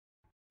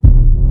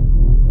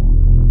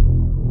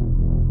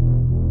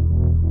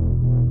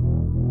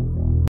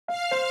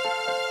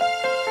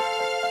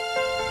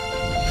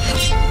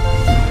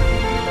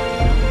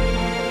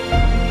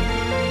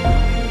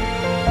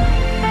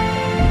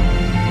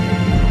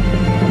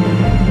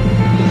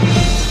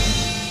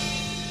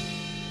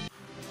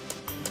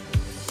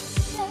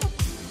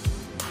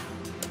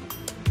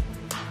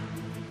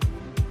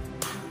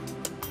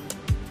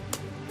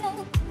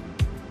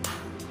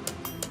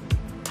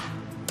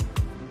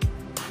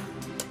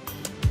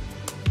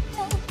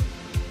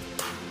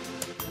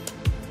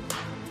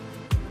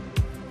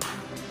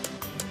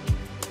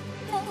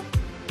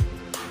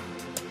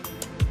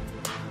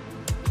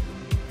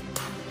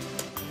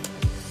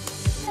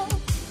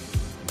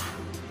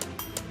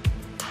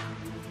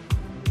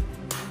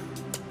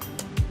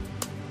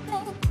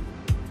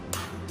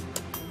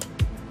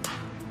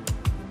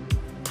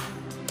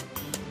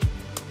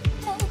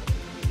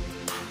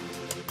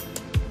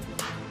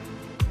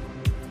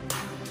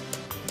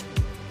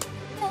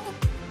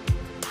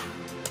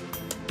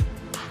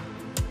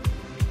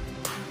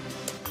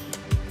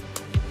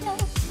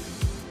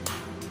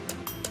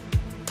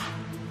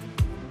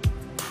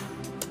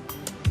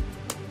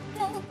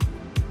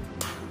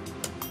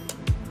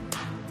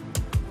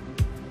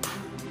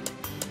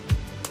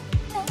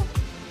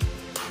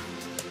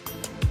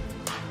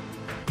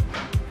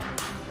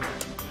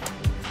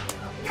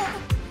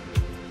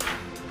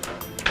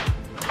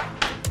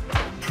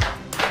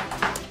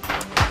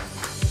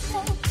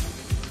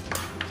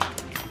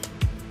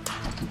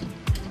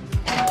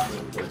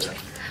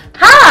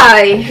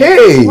Hi.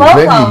 Hey,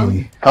 welcome.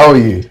 Benny. How are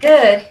you?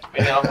 Good.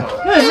 Good.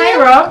 Hi,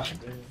 Rob.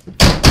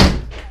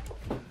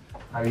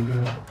 How are you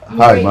doing?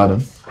 Hi,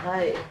 madam.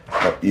 Hi.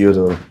 You're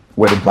the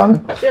wedding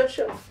planner?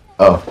 Sure.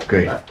 Oh,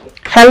 great.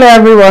 Hello,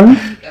 everyone.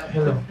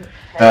 Hello.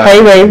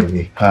 Hey,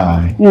 babe.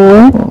 Hi.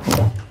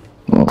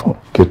 Oh,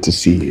 good to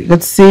see you.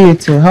 Good to see you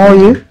too. How are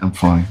you? I'm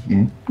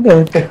fine.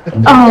 Good.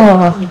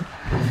 Oh,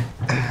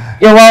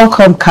 you're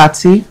welcome,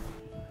 Kathy.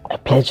 A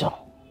pleasure.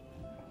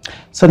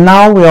 So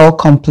now we're all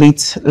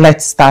complete.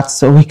 Let's start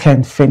so we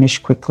can finish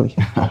quickly.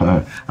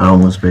 I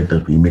almost beg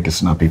that we make it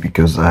snappy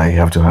because I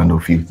have to handle a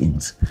few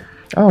things.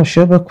 Oh,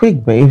 sure, but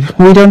quick, babe.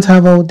 We don't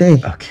have all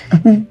day.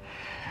 Okay.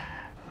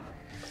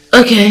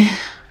 Okay.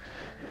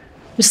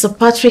 Mr.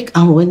 Patrick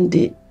and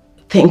Wendy,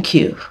 thank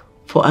you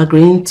for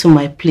agreeing to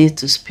my plea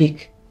to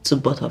speak to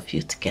both of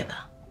you together.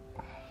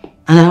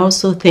 And I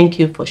also thank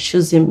you for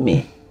choosing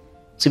me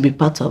to be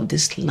part of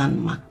this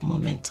landmark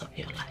moment of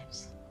your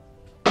lives.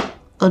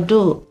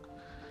 Although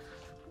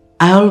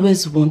I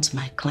always want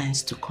my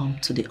clients to come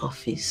to the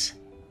office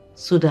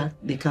so that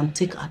they can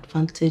take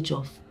advantage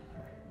of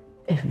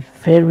a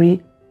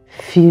very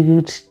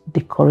filled,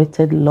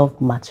 decorated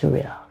love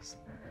materials,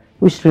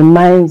 which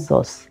reminds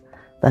us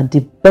that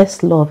the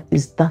best love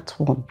is that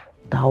one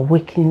that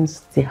awakens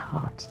the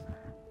heart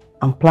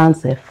and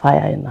plants a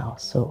fire in our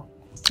soul.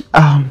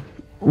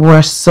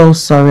 We're so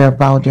sorry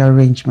about the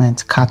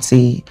arrangement,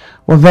 Kathy.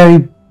 We're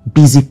very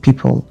busy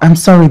people. I'm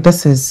sorry,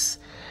 this is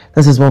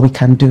what we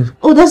can do.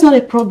 Oh, that's not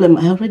a problem.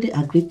 I already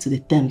agreed to the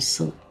terms,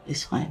 so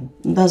it's fine.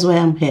 That's why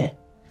I'm here.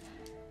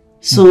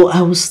 So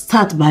I will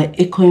start by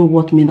echoing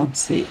what Minon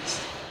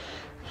says.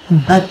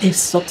 That a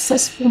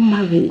successful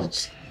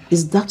marriage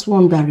is that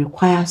one that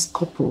requires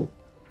couple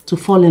to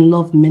fall in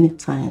love many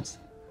times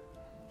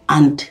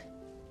and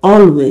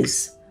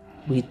always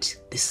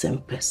with the same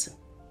person.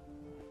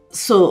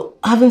 So,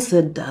 having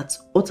said that,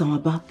 what I'm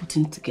about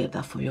putting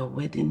together for your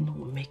wedding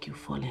will make you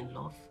fall in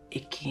love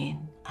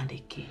again and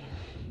again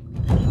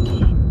and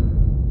again.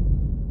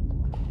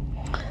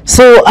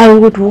 So, I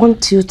would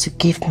want you to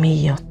give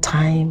me your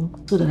time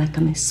so that I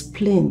can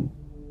explain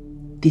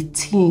the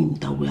theme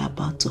that we're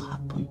about to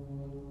happen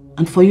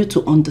and for you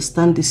to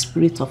understand the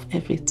spirit of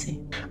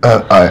everything.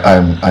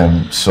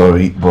 I'm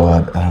sorry,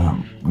 but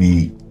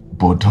we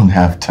both don't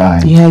have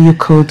time. Yeah, you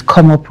could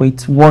come up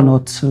with one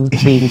or two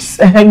things.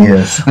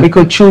 Yes. We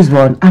could choose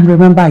one. And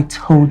remember, I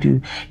told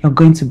you, you're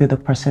going to be the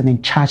person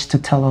in charge to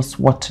tell us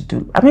what to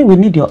do. I mean, we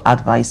need your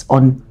advice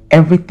on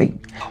everything.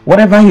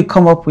 Whatever you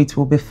come up with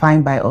will be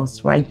fine by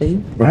us, right,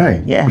 babe?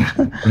 Right. Yeah.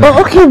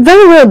 Oh, okay,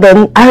 very well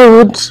then. I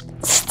would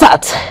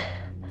start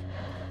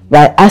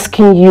by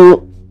asking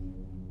you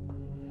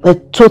a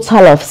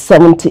total of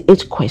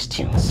 78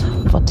 questions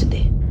for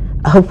today.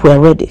 I hope we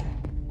are ready.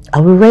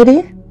 Are we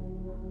ready?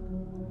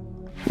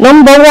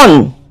 Number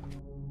 1.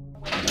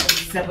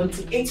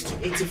 78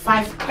 to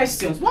 85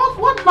 questions.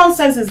 What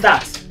nonsense is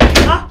that?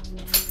 Huh?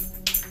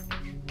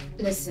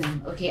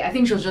 Listen, okay, I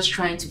think she was just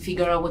trying to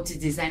figure out what to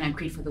design and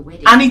create for the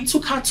wedding. And it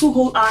took her 2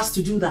 whole hours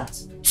to do that.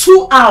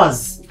 2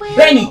 hours. Well,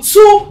 Benny,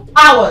 2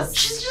 hours.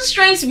 She's just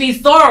trying to be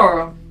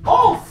thorough.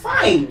 Oh,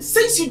 fine.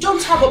 Since you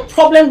don't have a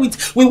problem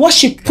with what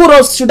she put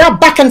us through that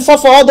back and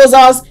forth for all those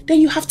hours, then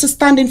you have to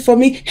stand in for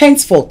me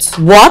henceforth.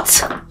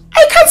 What?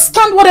 I can't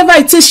stand whatever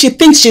it is she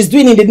thinks she's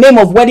doing in the name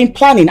of wedding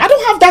planning. I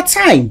don't have that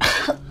time.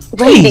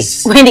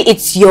 Please. Wendy,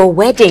 it's your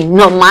wedding,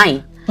 not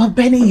mine. But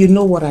Benny, you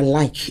know what I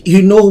like.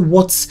 You know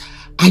what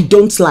I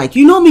don't like.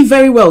 You know me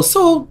very well.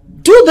 So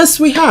do this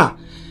with her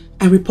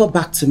and report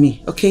back to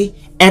me, okay?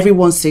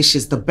 Everyone says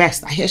she's the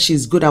best. I hear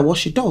she's good at what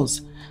she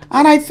does.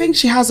 And I think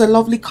she has a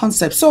lovely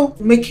concept. So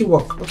make it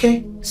work,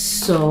 okay?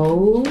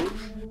 So?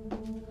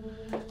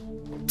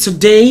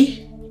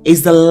 Today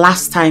is the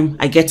last time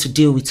I get to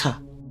deal with her.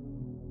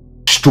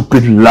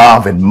 Stupid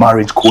love and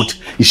marriage quote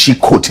is she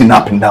quoting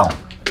up and down?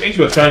 I think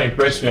she was trying to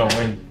impress me on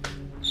Wendy.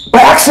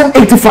 By asking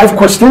 85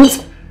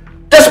 questions,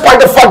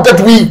 despite the fact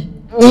that we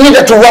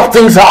needed to wrap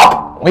things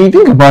up. When you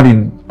think about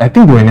it, I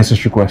think they were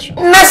necessary questions.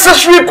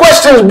 Necessary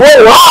questions,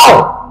 bro.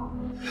 Wow.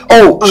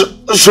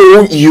 Oh,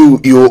 so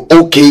you're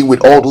okay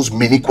with all those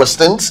mini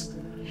questions?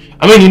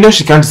 I mean, you know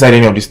she can't decide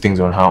any of these things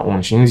on her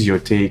own. She needs your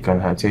take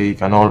and her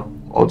take and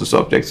all the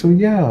subjects. So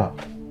yeah.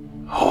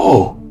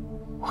 Oh,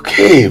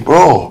 okay,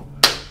 bro.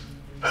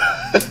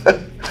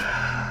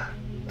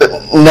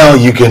 Now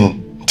you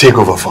can take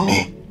over for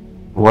me.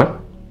 What?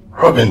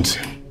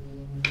 Robinson.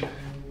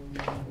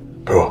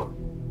 Bro,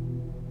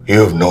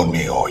 you've known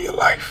me all your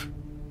life.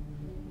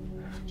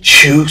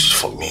 Choose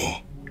for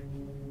me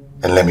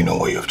and let me know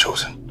what you've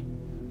chosen.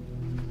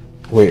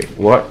 Wait,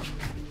 what?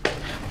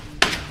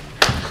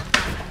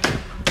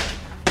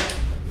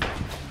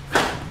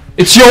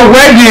 It's your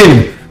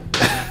wedding!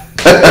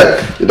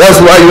 That's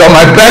why you are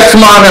my best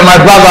man and my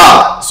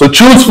brother. So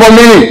choose for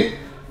me.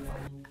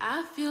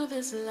 I feel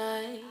this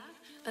light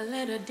a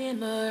little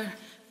dimmer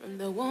from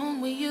the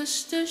one we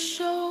used to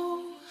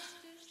show.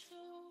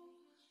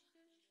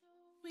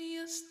 We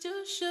used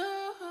to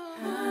show.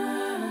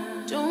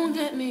 Don't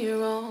get me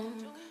wrong.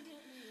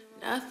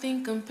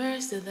 Nothing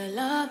compares to the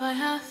love I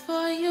have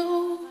for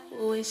you.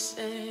 We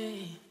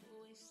say.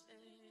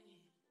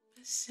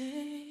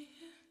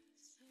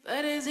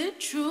 But is it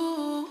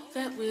true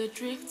that we're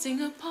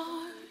drifting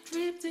apart?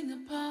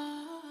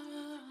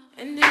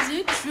 And is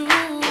it true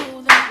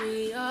that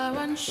we are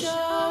unsure?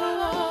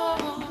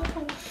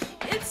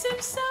 It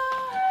seems so,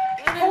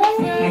 but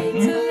I'm afraid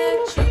to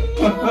let you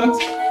go,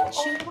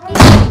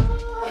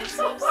 It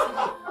seems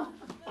so.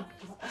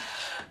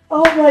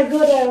 Oh my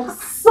God, I am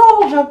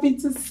so happy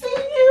to see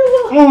you.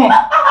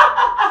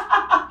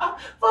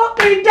 Put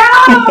me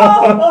down.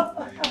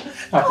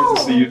 Happy to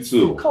see you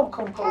too. Come.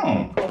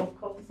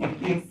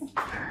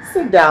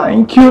 Sit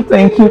down.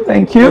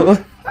 Thank you.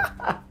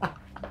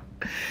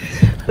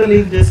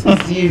 Believe this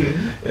is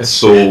you.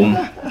 So,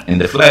 in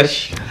the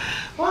flesh.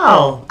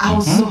 Wow, I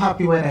was so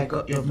happy when I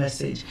got your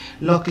message.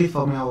 Luckily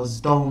for me, I was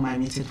done with my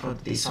meeting for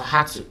the day, so I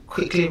had to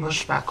quickly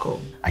rush back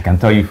home. I can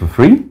tell you for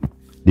free,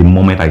 the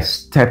moment I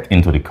stepped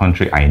into the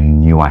country, I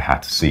knew I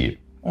had to see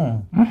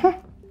you.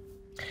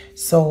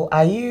 So,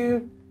 are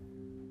you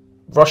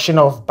rushing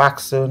off back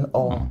soon,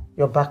 or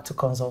you're back to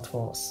consult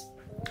for us?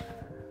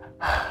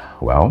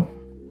 Well,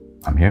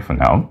 I'm here for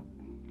now,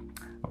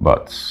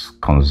 but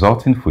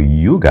consulting for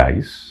you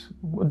guys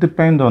would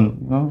depend on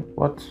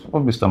what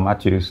Mr.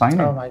 Matthew is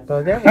signing. Oh my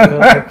God, there we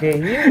go. Okay,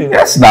 you.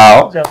 Yes,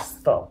 now. Just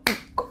stop.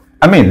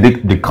 I mean,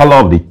 the color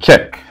of the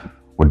check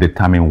would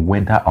determine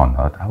whether or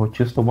not I would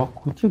choose to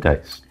work with you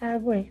guys.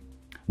 Wait.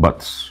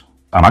 But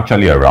I'm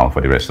actually around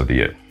for the rest of the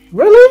year.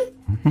 Really?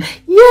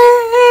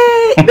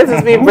 Yay! This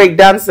is me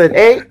breakdancing.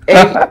 Hey.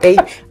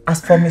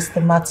 As for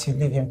Mr. Matthew,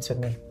 leave him to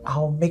me.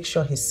 I'll make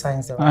sure he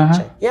signs the right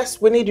check. Yes,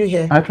 we need you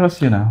here. I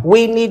trust you now.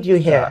 We need you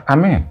here. I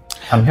mean,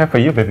 I'm here for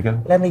you, baby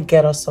girl. Let me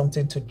get us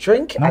something to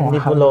drink and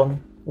nibble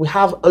on. We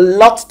have a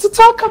lot to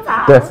talk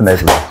about.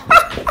 Definitely.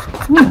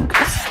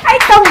 I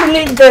can't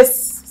believe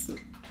this.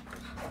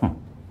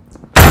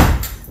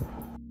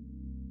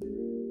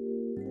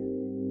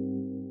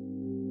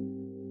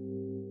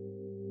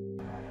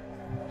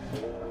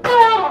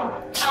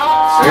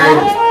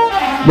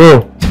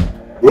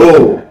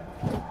 Bro,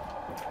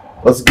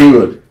 what's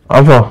good?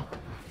 Alpha.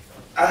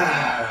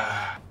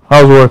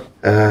 How's work?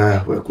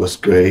 Work was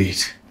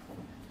great.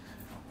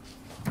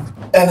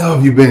 And how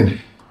have you been?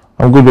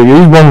 I'm good. You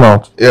use one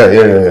mouth.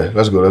 Yeah.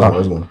 Let's go.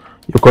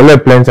 You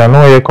collect plenty. I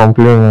know you're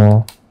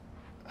complaining.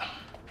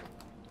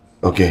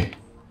 Okay.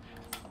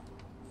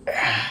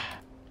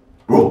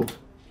 Bro.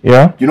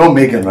 Yeah? You know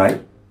Megan, right?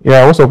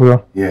 Yeah, what's up with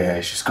her?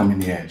 Yeah, she's coming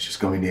here. Is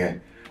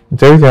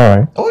everything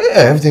alright? Oh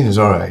yeah, everything is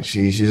alright.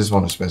 She just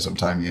want to spend some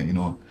time here,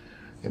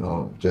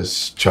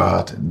 just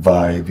chat and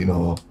vibe,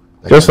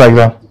 Just like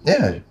that?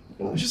 Yeah,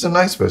 she's a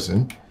nice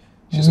person.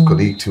 She's a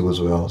colleague too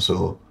as well,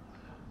 so.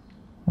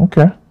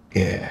 Okay.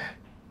 Yeah.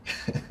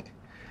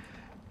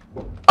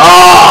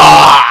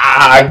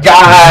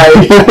 Guy!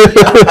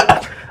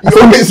 You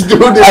always do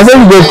this. I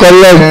think they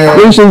collect.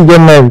 When she's get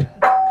mad.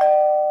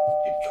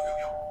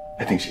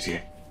 I think she's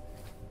here.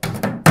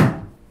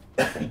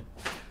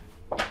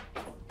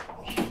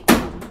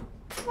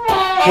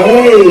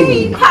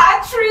 Hey,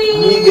 Patrick!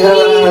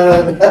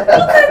 Megan! Look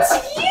at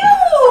you!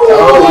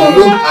 Oh,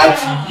 look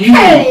at you!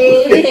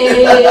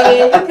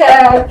 Hey,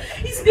 God.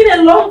 It's been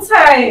a long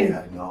time.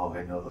 Yeah, I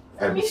know.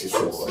 I miss you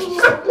so much.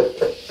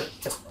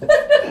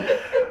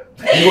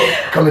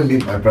 Come and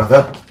meet my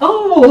brother.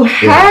 Oh,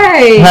 Yeah.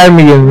 hi. Hi,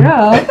 Megan.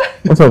 Yeah.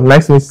 What's up?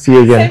 Nice to see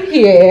you again. Same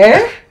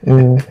here.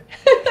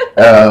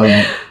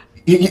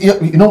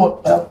 You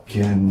know what?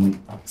 Can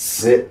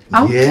sit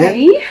Okay.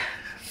 here.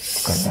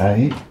 All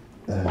right.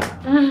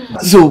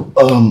 So,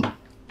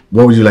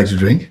 what would you like to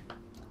drink?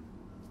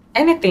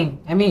 Anything.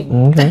 I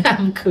mean, Okay.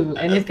 I'm cool.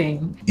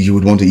 Anything. You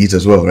would want to eat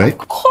as well, right?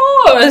 Of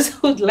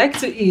course. Would like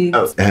to eat.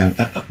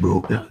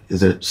 Bro, is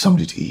there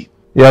somebody to eat?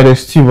 Yeah,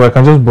 there's tea, but I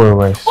can just boil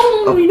rice.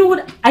 Oh, you know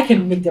what? I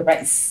can make the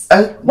rice.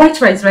 Uh, White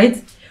rice,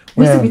 right?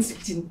 Yeah.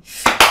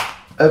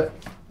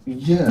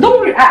 Yeah. Don't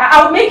worry.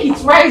 I'll make it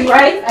right,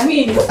 right? I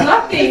mean, it's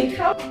nothing.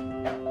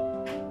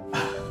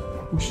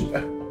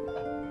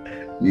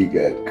 You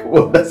got, come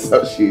on, that's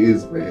how she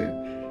is,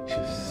 man.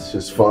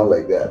 She's fun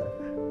like that.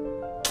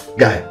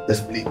 Guy,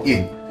 let's play a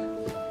game.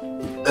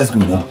 Let's go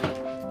now.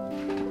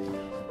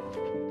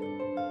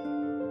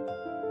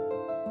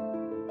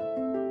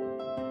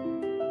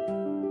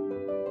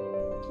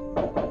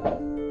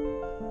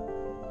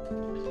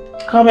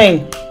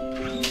 Coming.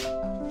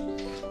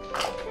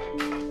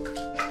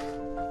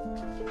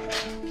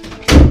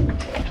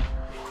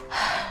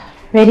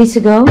 Ready to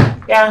go?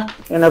 Yeah,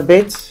 in a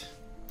bit.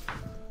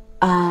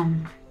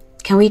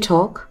 Can we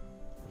talk?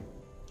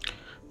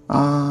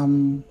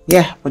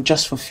 Yeah, but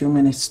just for a few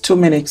minutes. 2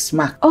 minutes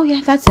max. Oh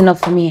yeah, that's enough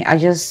for me. I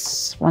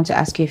just want to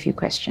ask you a few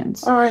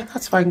questions. All right,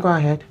 that's fine. Go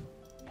ahead.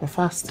 You're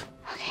fast.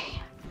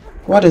 Okay.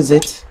 What is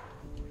it?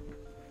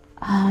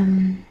 Are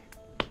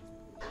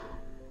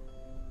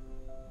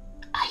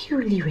you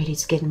really ready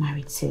to get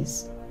married,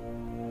 sis?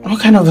 What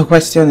kind of a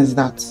question is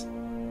that?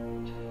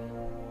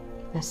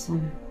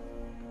 Listen,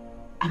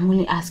 I'm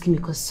only asking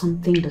because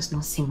something does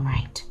not seem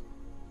right.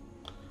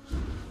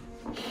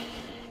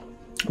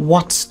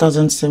 What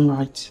doesn't seem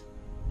right?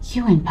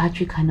 You and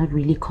Patrick are not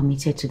really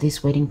committed to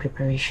this wedding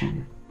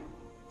preparation.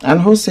 And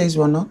who says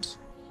we're not?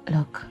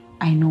 Look,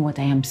 I know what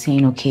I am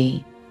saying,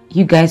 okay?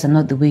 You guys are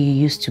not the way you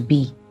used to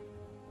be.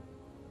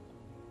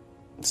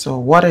 So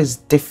what is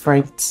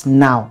different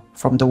now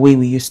from the way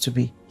we used to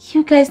be?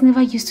 You guys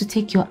never used to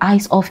take your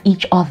eyes off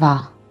each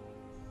other.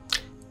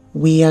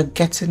 We are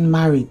getting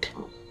married.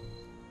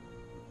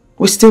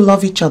 We still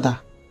love each other.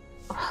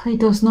 It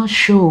does not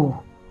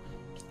show.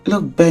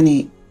 Look,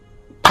 Benny,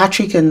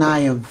 Patrick and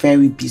I are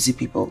very busy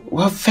people.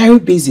 We're very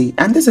busy.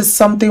 And this is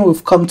something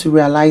we've come to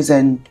realize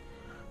and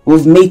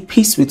we've made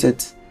peace with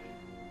it.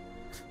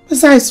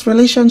 Besides,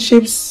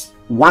 relationships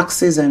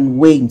waxes and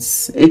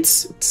wanes.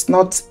 It's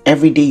not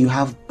every day you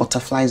have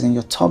butterflies in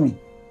your tummy.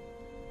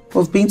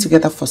 We've been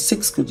together for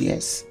 6 good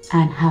years.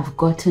 And have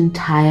gotten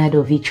tired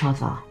of each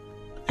other.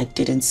 I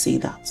didn't say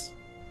that.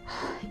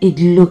 It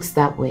looks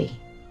that way.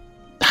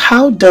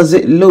 How does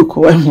it look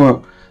when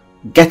we're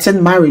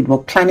getting married, we're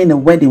planning a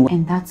wedding?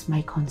 And that's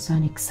my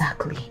concern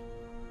exactly.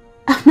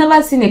 I've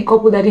never seen a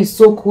couple that is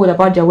so cool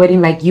about their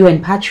wedding like you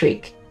and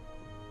Patrick.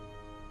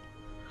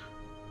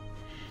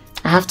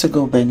 I have to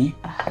go, Benny.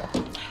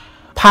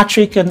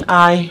 Patrick and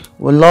I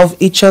will love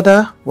each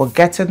other. We're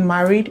getting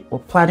married. We're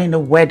planning a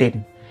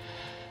wedding.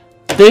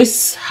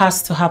 This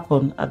has to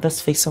happen at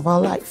this phase of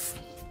our life.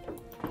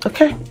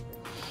 Okay?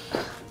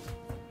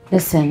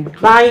 Listen.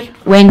 Bye.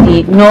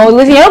 Wendy, no,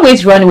 listen, you're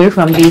always running away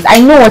from this. I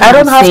know what I'm saying. I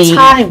don't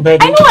have time, Benny.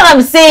 I know what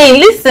I'm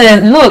saying.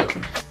 Listen, look.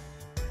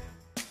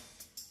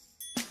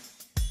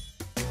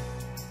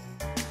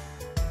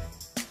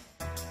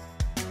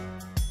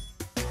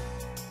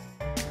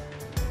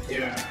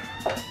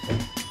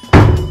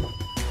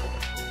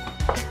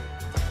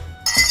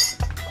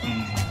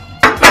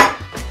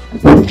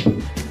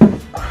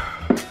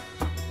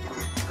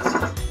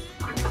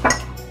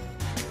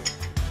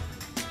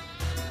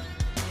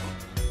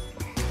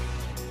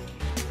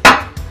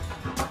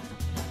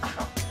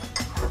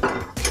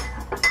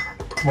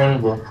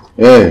 Morning, bro.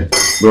 Hey,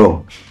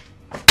 bro.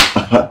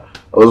 I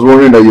was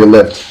wondering that you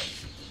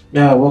left.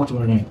 Yeah, I worked all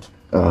night.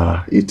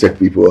 You tech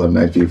people are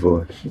night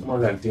people. More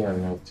like day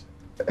and night.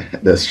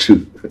 That's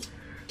true.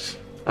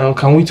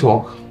 Can we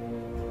talk?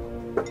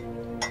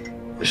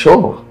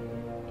 Sure.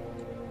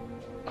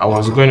 I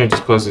was going to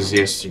discuss this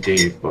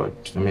yesterday, but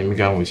I mean,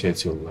 Megan was here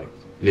till like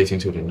late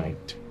into the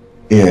night.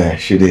 Yeah,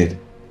 she did.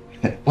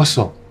 What's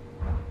up?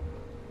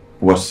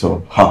 What's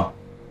up? Huh?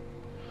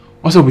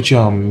 What's up with you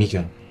and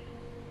Megan?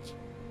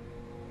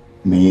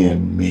 Me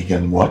and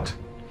Megan what?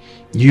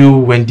 You,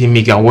 Wendy,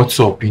 Megan, what's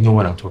up? You know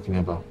what I'm talking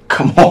about.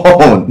 Come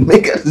on,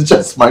 Megan is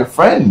just my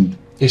friend.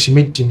 Yeah, she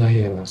made dinner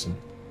here last night.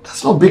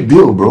 That's no big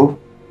deal, bro.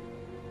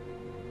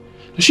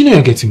 Does she know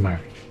you're getting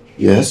married?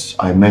 Yes,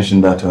 I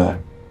mentioned that to her.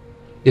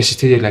 Yeah, she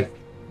stayed there like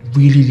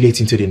really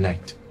late into the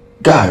night.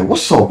 Guy,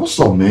 what's up? What's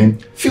up, man?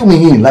 Fill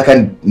me in like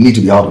I need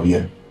to be out of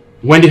here.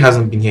 Wendy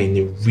hasn't been here in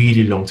a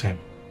really long time.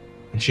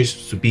 And she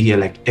used to be here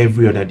like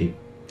every other day.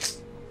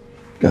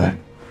 Guy,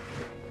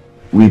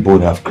 we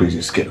both have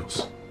crazy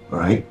schedules,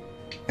 alright?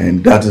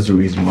 And that is the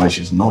reason why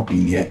she's not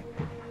been here.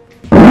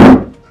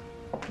 I'm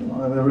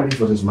ready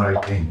for this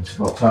marriage thing. It's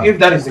about time. If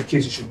that is the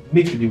case, you should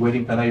meet with the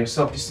wedding planner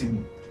yourself this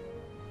evening.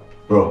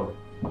 Bro,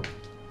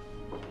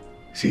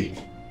 see,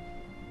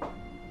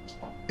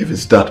 if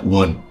it's that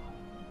one,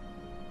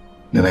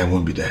 then I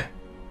won't be there.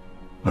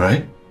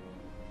 Alright?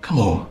 Come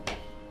on.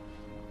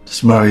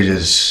 This marriage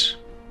is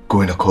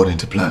going according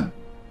to plan.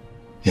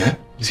 Yeah?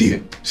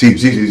 See.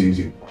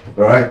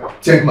 Alright?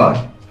 Take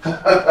mine.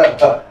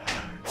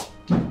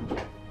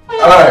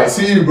 Alright,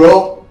 see you,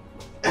 bro.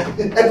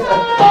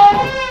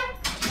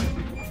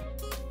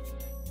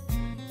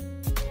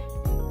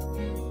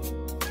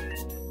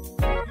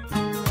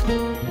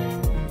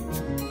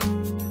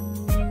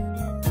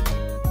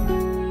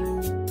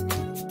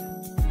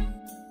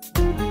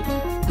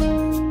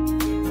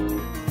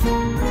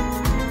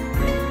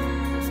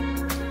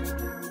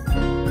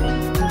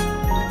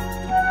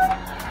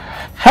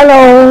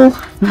 Hello,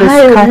 Miss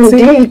Hi, Cathy.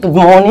 Emodi. Good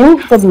morning.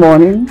 Good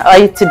morning. How are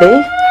you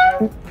today?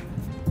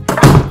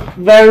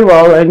 Very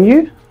well, and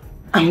you?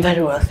 I'm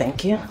very well,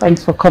 thank you.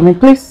 Thanks for coming,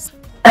 please.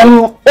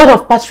 What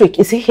of Patrick?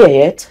 Is he here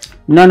yet?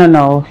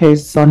 No,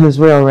 he's on his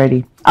way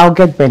already. I'll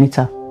get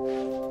Benita.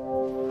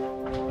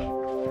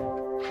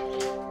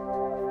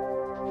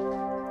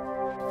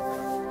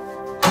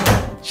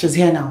 She's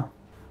here now.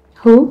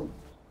 Who?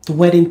 The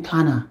wedding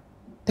planner.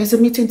 There's a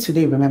meeting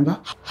today, remember?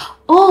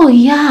 Oh,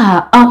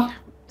 yeah.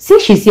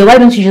 Since she's here, why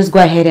don't you just go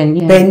ahead and...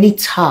 Yeah.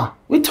 Benita.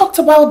 We talked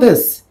about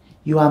this.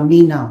 You are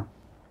me now.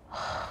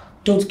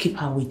 Don't keep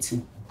her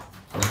waiting.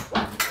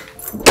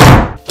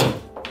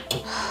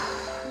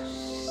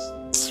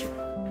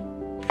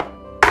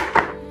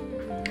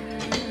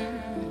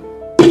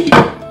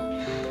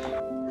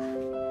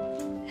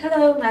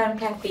 Hello, Madam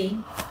Kathy.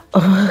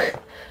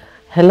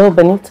 Hello,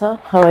 Benita.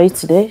 How are you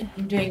today?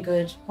 I'm doing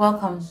good.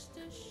 Welcome.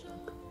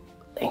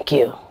 Thank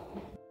you.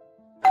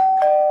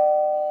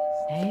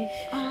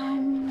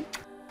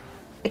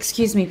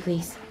 Excuse me,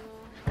 please.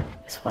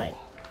 It's fine.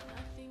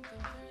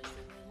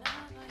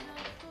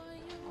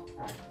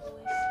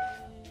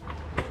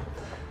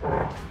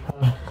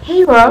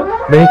 Hey,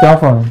 Rob. Benita, how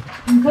far?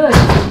 I'm good.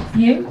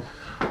 You?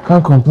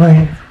 Can't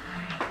complain.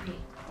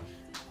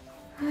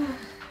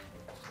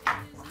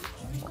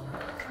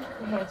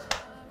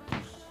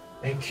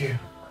 Thank you.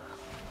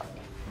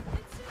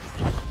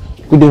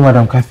 Good day,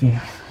 Madam Kathy.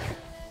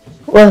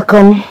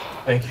 Welcome.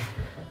 Thank you.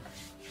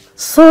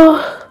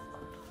 So,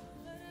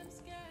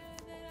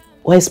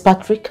 where's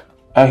Patrick?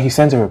 He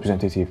sent a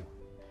representative.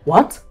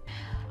 What?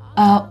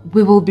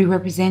 We will be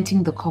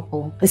representing the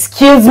couple.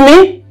 Excuse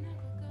me?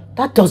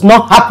 That does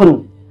not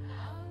happen.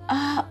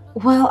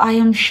 Well, I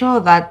am sure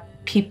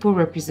that people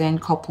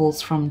represent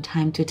couples from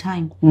time to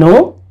time.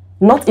 No,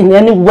 not in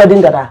any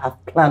wedding that I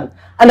have planned.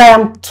 And I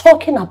am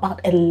talking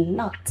about a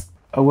lot.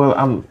 Well,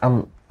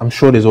 I'm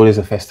sure there's always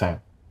a first time.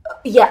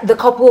 Yeah, the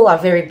couple are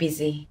very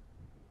busy.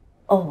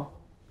 Oh,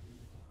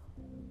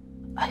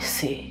 I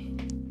see.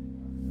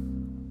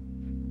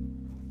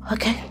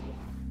 Okay.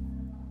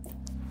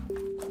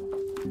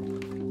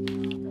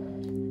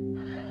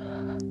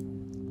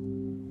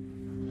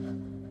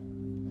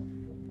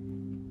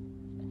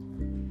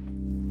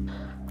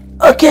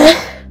 Okay,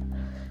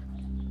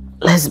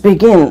 let's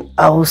begin.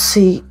 I will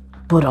see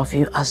both of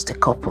you as the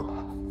couple.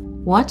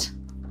 What?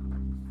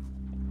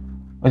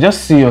 I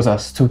just see us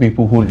as two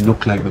people who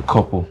look like the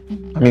couple.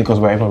 I mean,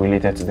 because we're even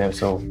related to them,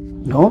 so...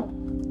 No,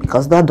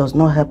 because that does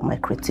not help my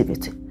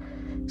creativity.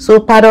 So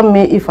pardon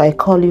me if I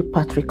call you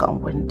Patrick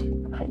and Wendy.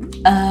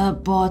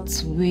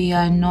 But we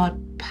are not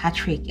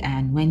Patrick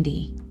and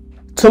Wendy.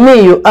 To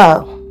me, you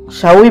are.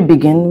 Shall we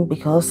begin?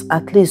 Because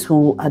at least we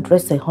will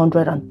address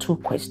 102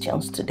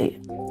 questions today.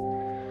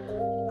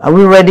 Are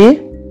we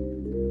ready?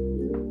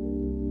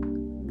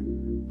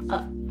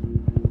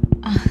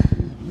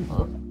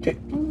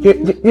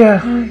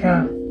 Yeah.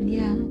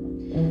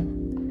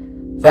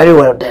 Very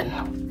well then.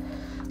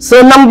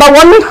 So number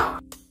one.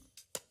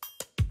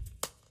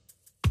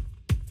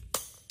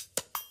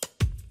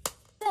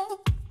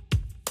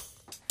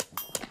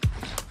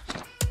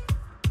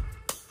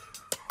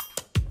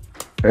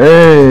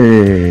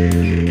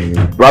 Hey,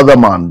 brother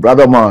man.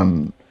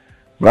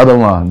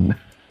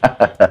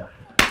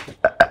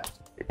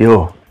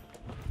 Yo,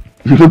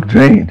 you look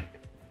drained.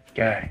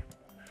 Guy.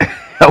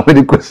 How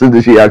many questions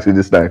did she ask you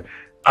this time?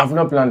 I've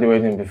not planned the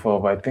wedding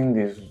before, but I think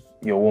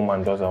your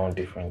woman does her own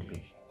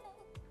differently.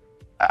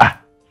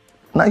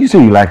 Now you say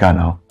you like her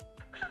now.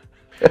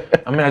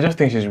 I mean, I just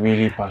think she's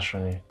really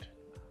passionate.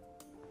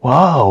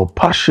 Wow,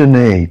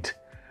 passionate.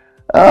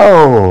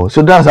 Oh,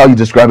 so that's how you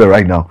describe it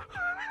right now.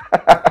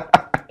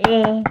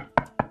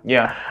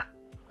 Yeah.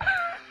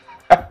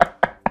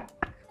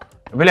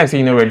 I feel like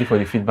saying you're not ready for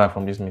the feedback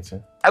from this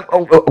meeting.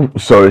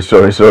 Sorry.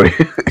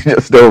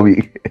 Just tell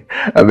me.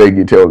 I beg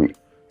you, tell me.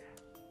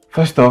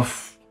 First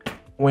off,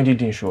 Wendy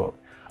didn't show up.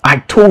 I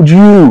told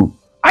you.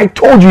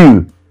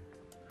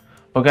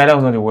 But guy, that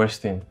was not the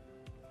worst thing.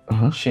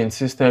 She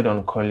insisted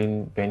on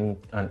calling Benny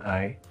and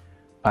I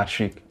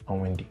Patrick and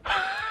Wendy.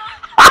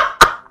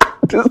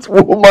 This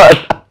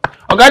woman.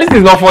 Oh God, this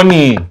is not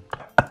funny.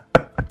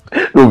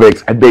 No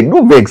vex. I beg,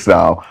 no vex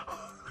now.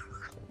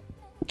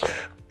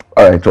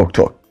 Alright,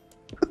 talk.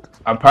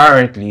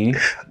 Apparently,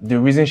 the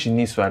reason she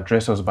needs to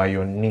address us by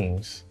your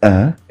names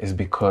is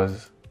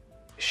because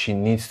she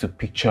needs to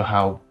picture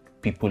how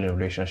people in a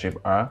relationship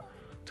are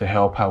to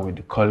help her with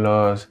the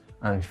colors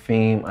and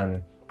theme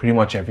and pretty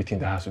much everything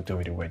that has to do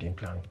with the wedding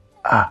planning.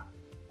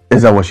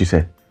 Is that what she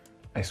said?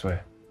 I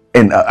swear.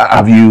 And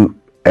have you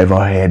ever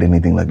heard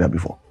anything like that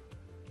before?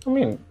 I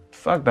mean, the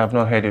fact that I've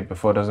not heard it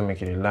before doesn't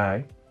make it a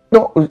lie.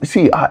 No,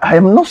 see, I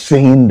am not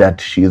saying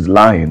that she is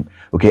lying,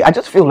 okay? I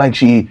just feel like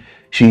she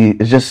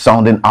is just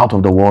sounding out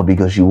of the world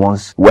because she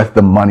wants worth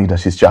the money that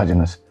she's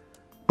charging us.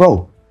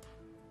 Bro,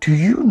 do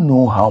you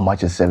know how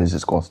much a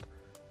services cost?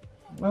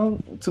 Well,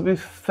 to be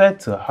fair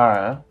to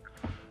her,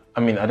 I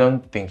mean, I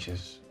don't think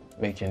she's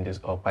making this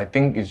up. I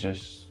think it's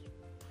just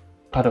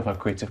part of her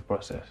creative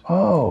process.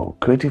 Oh,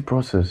 creative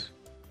process.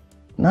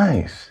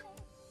 Nice.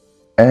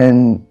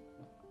 And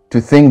to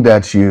think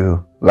that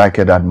you like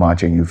her that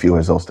much and you feel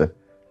exhausted.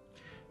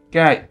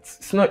 Guy,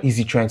 it's not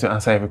easy trying to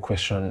answer every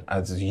question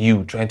as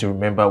you, trying to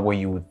remember what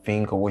you would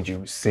think or what you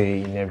would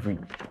say in every,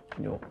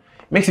 it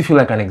makes you feel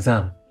like an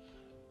exam.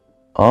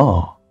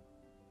 Oh,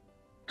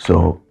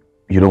 so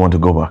you don't want to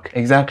go back?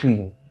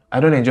 Exactly. I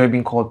don't enjoy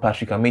being called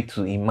Patrick. I'm made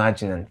to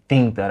imagine and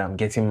think that I'm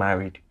getting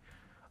married.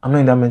 I'm not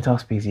in that mental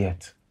space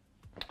yet.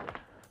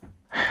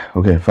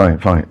 Okay,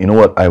 fine. You know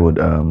what? I would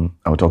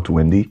talk to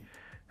Wendy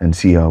and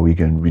see how we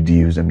can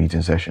reduce the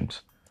meeting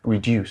sessions.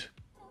 Reduce?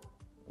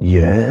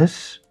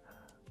 Yes.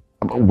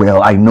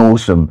 Well, I know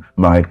some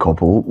married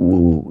couple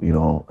who,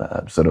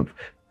 sort of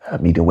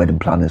meet the wedding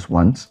planners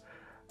once.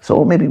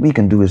 So maybe we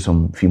can do it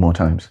few more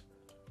times.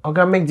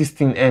 Okay, make this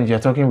thing end. You're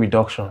talking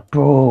reduction.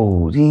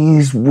 Bro,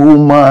 this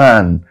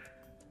woman.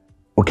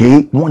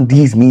 Okay, want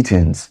these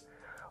meetings.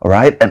 All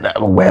right? And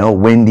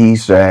Wendy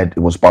said it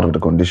was part of the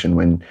condition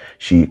when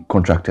she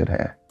contracted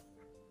her.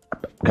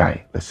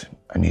 Guy, listen,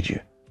 I need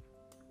you.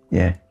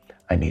 Yeah,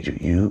 I need you.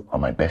 You are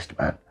my best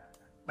man,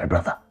 my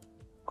brother.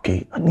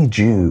 Okay, I need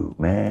you,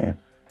 man.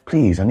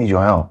 Please, I need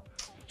your help.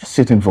 Just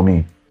sit in for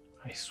me.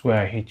 I I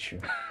swear I hate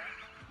you.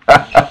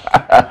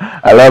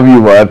 I love you,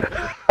 man.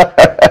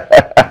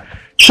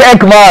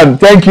 Check, man.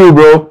 Thank you,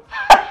 bro.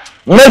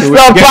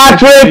 Mr.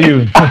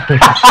 Patrick!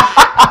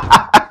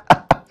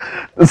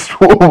 This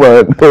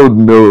woman, oh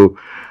no.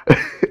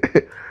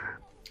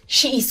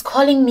 She is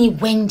calling me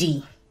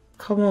Wendy.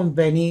 Come on,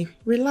 Benny.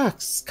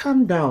 Relax.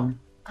 Calm down.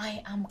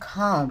 I am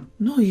calm.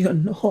 No, you're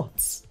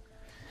not.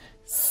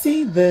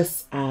 See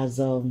this as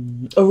a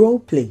role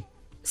play.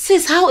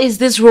 Sis, how is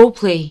this role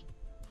play?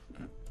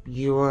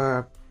 You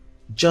are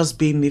just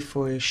being me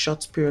for a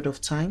short period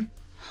of time.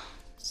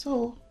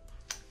 So...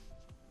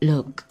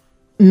 Look,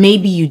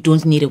 maybe you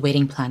don't need a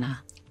wedding planner.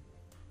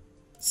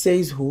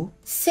 Says who?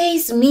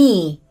 Says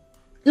me.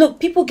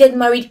 Look, people get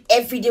married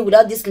every day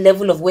without this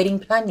level of wedding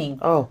planning.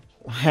 Oh,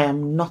 I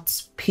am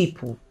not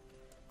people.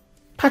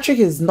 Patrick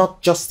is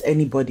not just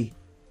anybody.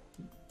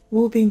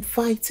 We've been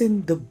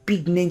fighting the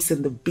big names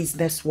in the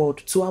business world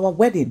to our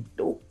wedding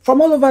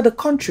from all over the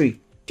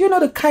country. Do you know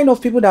the kind of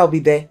people that will be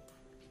there?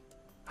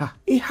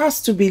 It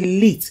has to be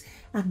lit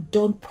and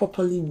done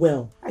properly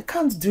well. I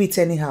can't do it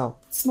anyhow.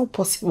 It's not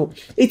possible.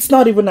 It's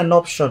not even an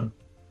option.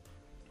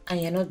 And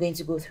you're not going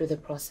to go through the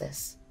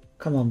process?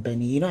 Come on,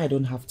 Benny. You know I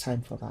don't have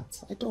time for that.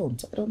 I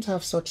don't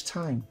have such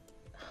time.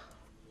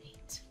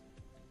 Wait.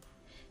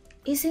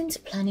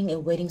 Isn't planning a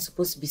wedding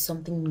supposed to be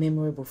something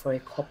memorable for a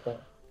couple?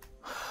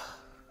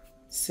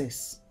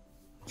 Sis,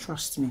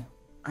 trust me.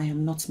 I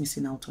am not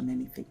missing out on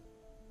anything.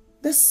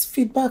 This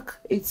feedback,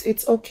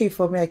 it's okay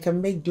for me. I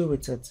can make do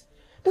with it.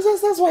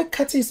 That's why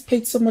Kathy is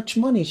paid so much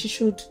money. She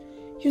should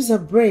use her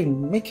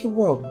brain, make it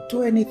work,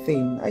 do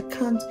anything. I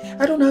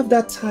don't have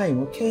that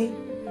time, okay?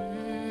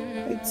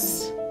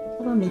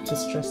 I don't need to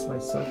stress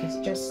myself. It's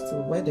just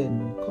a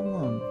wedding. Come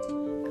on.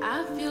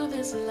 I feel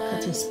this love.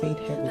 Kathy's paid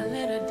heavy.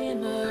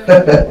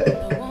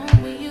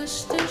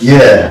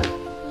 Yeah.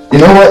 You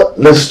know what?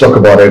 Let's talk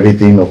about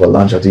everything over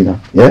lunch or dinner,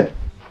 yeah?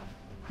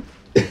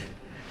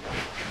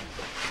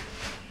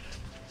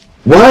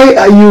 Why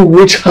are you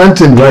witch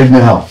hunting right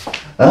now?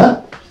 Huh?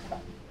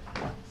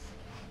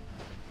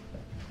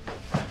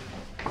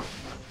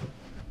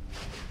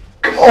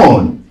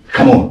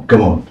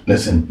 Come on.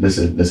 Listen,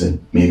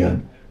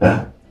 Megan.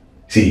 Huh?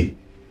 See,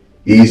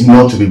 he's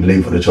not to be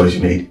blamed for the choice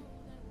you made.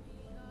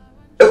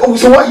 Oh,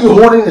 so why are you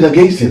holding it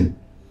against him?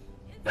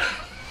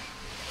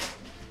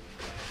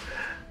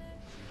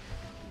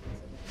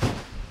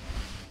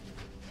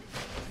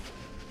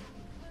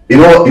 You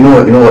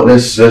know what?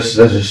 Let's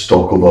just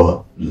talk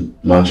about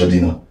lunch or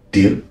dinner.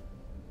 Deal?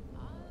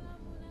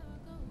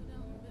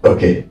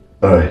 Okay.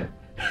 Alright.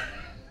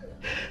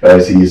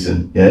 Alright, see you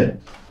soon. Yeah?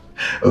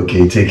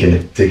 Okay, take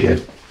care.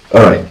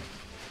 Alright.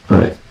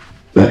 Bye.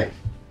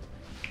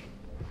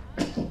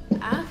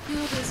 I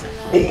feel this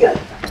love.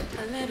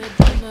 A little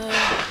dimmer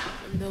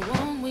from the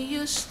one we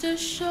used to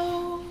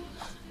show.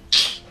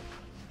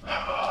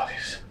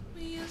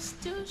 We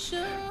used to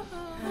show.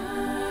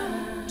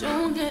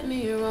 Don't get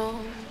me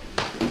wrong.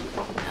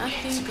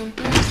 Nothing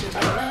compares to the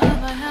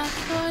love I have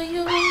for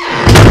you.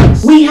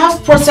 We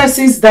have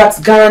processes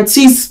that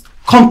guarantees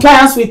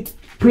compliance with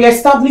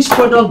pre-established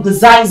product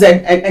designs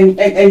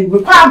and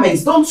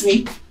requirements, don't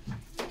we?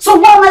 So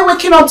why am I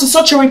waking up to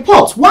such a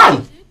report?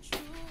 Why?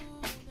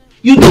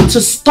 You need to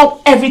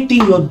stop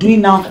everything you're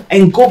doing now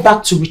and go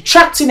back to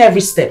retracting every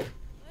step.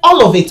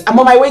 All of it. I'm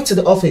on my way to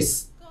the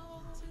office.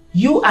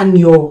 You and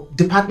your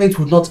department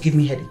will not give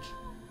me headache.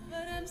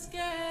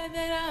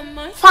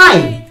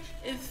 Fine.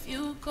 If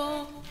you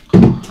go,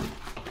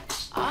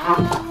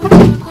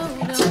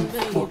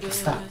 What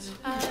is that?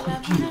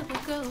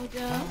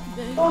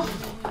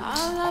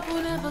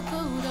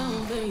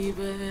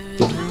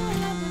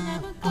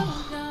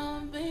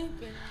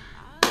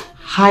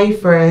 Hi,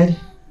 Fred.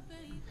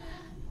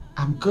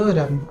 I'm good.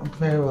 I'm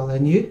very well.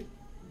 And you?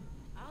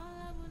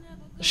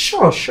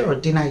 Sure.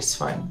 Dinner is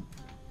fine.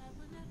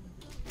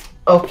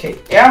 Okay.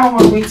 Yeah, I'm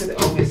on my way to the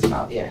office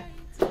now. Yeah.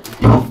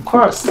 Of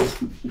course.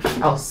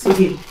 I'll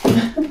see you.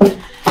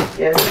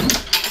 Yes.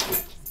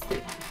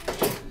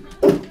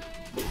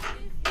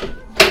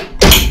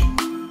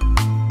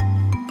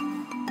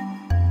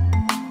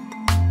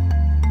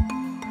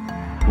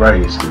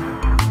 Raised in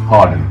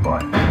hardened by.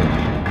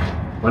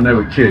 When they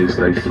were kids,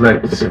 they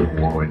fled the civil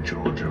war in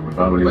Georgia with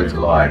only their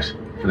lives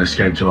and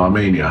escaped to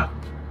Armenia.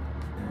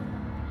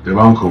 Their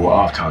uncle, at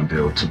half-time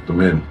deal, took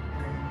them in.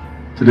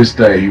 To this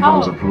day, he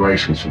runs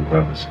operations for the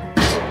brothers.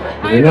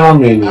 But in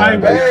Armenia,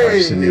 they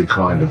face a new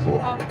kind of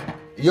war.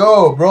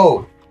 Yo,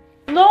 bro.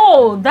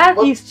 No, that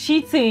is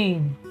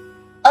cheating.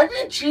 I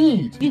didn't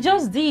cheat. You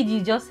just did.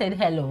 You just said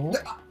hello.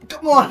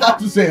 Come on, I have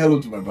to say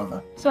hello to my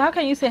brother. So how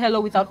can you say hello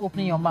without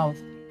opening your mouth?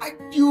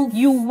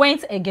 You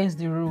went against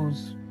the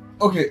rules.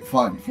 Okay,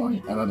 fine.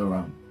 Another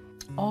round.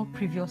 All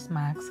previous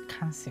marks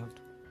cancelled.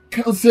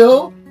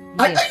 Cancel?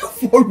 Yes. Are you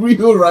for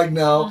real right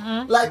now?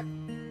 Mm-hmm. Like,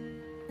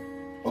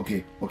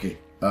 okay.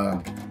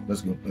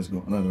 Let's go.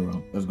 Another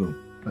round. Let's go.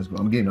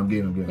 I'm game.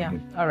 Yeah.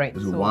 All right.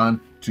 Let's go. 1,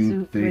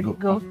 2, 3,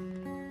 go.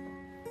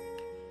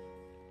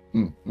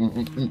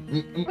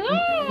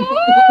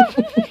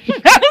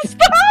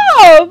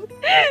 Stop!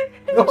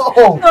 No.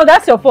 Oh. No,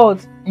 that's your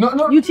fault.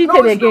 No, you cheated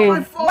no,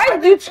 again. Why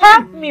did you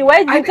tap me?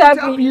 Why did you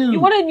tap me? You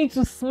wanted me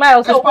to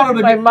smile, so I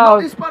opened my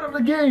mouth. No, it's part of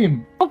the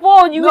game.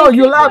 Oh, you open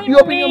your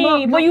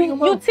mouth. But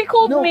you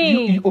tickled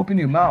me. You open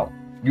your mouth.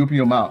 You open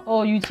your mouth.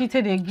 Oh, you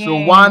cheated again. So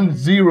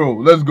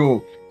 1-0. Let's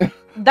go.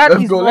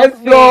 Let's go. Let's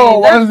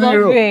go.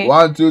 1-0.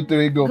 1, 2,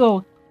 3, go.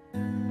 Go.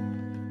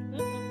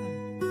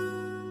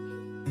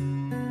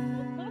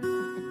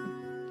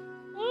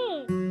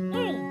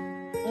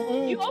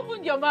 You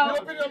opened your mouth.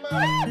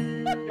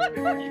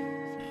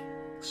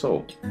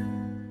 So,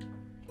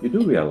 you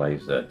do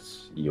realize that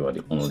you are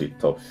the only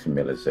top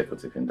female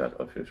executive in that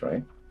office,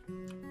 right?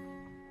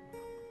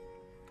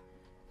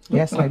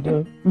 Yes, I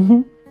do.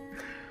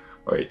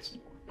 Wait,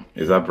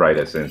 is that bright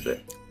essence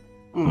there?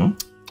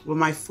 With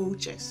my full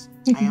chest,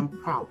 I am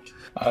proud.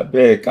 I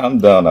beg, calm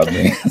down, I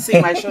beg.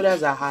 See, my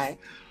shoulders are high.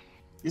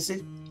 You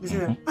see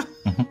that?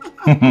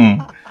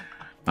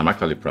 I'm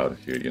actually proud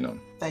of you, you know.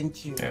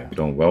 Thank you. Yeah, you're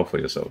doing well for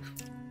yourself.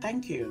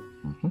 Thank you.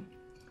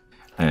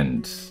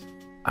 And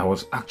I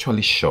was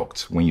actually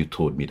shocked when you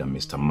told me that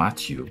Mr.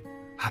 Matthew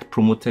had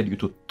promoted you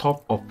to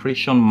top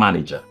operation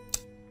manager.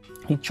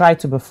 He tried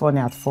to be funny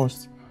at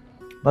first,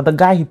 but the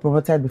guy he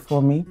promoted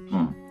before me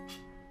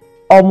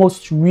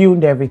almost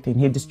ruined everything.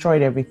 He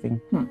destroyed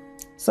everything.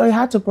 So he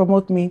had to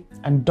promote me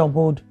and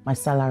doubled my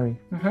salary.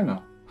 I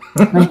know.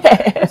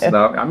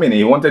 I mean,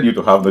 he wanted you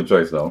to have the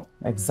choice though.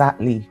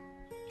 Exactly.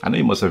 I know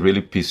he must have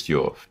really pissed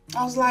you off.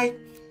 I was like,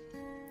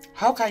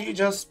 how can you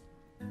just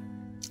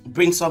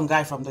bring some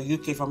guy from the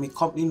UK, from a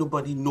company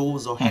nobody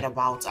knows or heard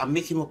about, and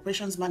make him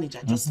operations manager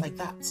just like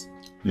that?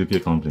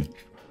 UK company.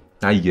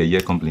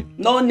 Yeah, company.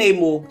 No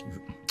name, oh.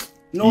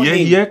 No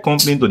name. Yeah,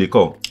 company to the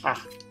call.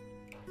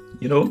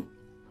 You know,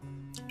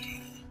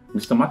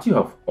 Mr. Matthew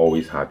have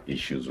always had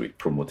issues with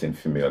promoting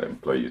female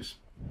employees.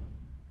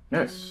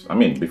 Yes, I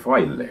mean, before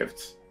I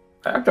left,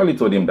 I actually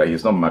told him that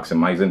he's not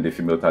maximizing the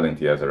female talent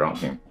he has around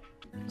him.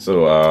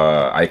 So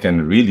I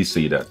can really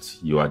say that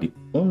you are the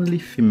only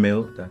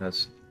female that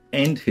has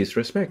earned his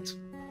respect.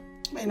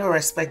 May not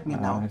respect me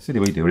now. I see the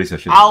way they raise your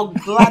shit. I'll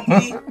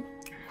gladly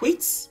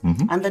quit,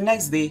 and the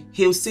next day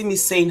he'll see me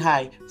saying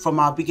hi from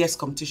our biggest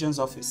competitions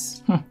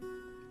office.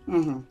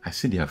 I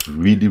see they have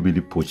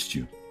really poached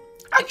you.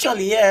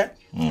 Actually, yeah.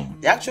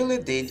 They actually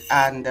did,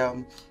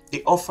 and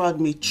they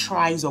offered me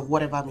tries of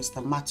whatever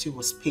Mr. Matthew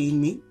was paying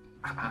me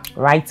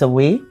right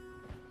away,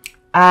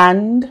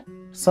 and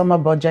summer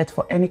budget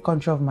for any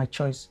country of my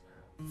choice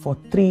for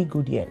 3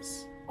 good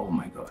years. Oh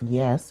my God.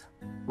 Yes.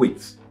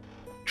 Wait,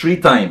 3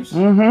 times?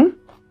 Big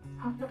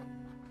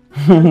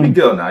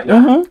girl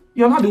now.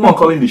 You're not the one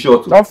calling the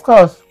shot. Of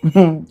course. They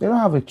don't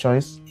have a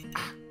choice.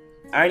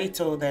 I already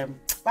told them,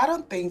 but I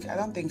don't think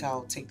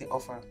I'll take the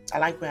offer. I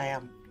like where I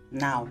am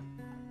now.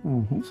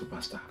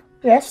 Superstar.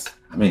 Yes.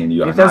 I mean,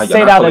 you just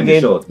say that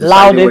again.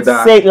 Louder.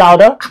 Say it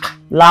louder.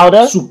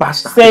 Louder.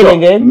 Superstar. Say it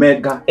again.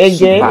 Mega.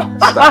 Again.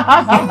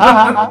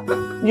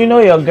 You know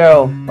your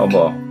girl. Oh,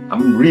 boy.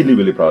 I'm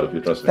really proud of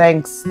you. Trust me.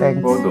 Thanks.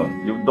 Well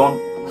done. You've done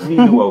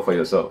really well for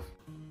yourself.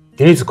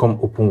 You need to come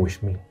open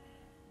with me.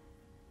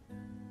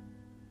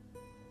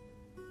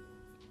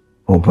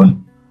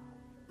 Open?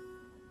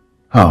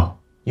 How?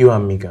 You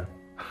and Megan.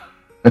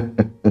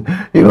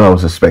 You know, I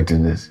was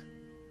expecting this.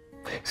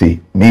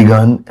 See,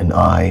 Megan and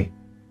I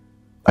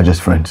are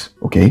just friends,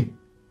 okay?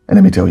 And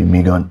let me tell you,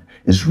 Megan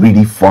is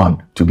really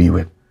fun to be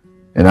with.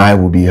 And I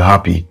will be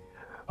happy,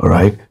 all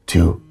right,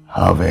 to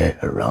have her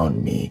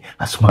around me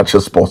as much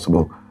as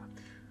possible.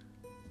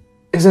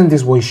 Isn't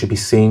this what you should be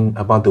saying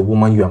about the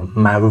woman you are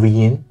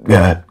marrying?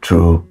 Yeah,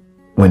 true.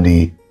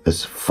 Wendy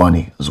is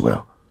funny as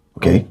well,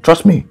 okay?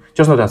 Trust me.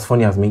 Just not as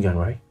funny as Megan,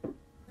 right?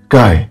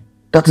 Guy,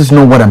 that is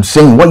not what I'm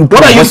saying.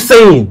 What are you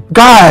saying?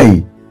 Guy,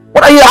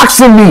 what are you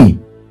asking me?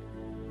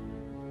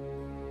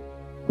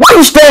 Why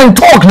you stay and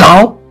talk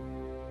now?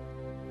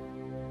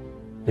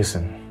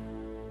 Listen,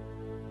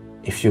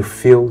 if you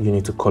feel you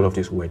need to call off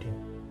this wedding,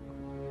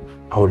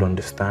 I will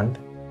understand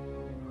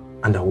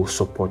and I will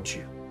support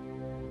you.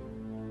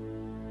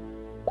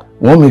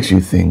 What makes you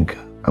think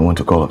I want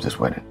to call off this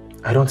wedding?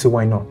 I don't see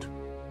why not.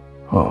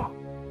 Oh,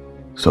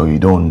 so you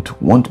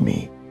don't want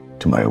me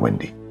to marry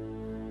Wendy?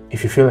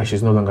 If you feel like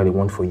she's no longer the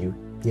one for you,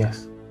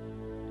 yes.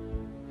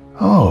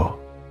 Oh.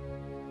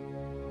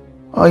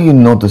 Are you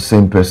not the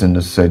same person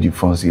that said you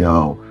fancy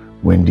how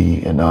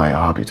Wendy and I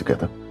are happy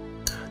together?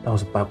 That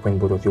was back when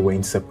both of you were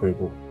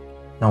inseparable.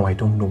 Now I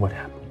don't know what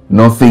happened.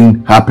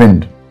 Nothing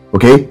happened,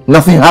 okay?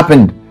 Nothing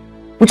happened.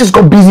 We just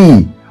got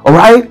busy,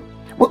 alright?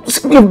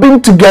 We've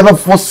been together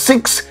for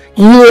 6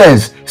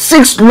 years.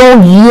 6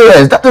 long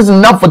years. That is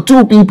enough for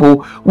 2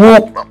 people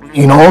who,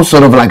 you know,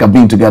 sort of like have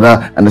been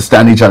together,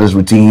 understand each other's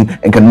routine,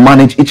 and can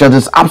manage each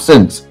other's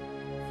absence.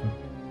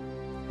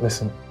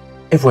 Listen,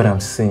 if what I'm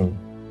saying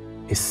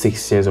is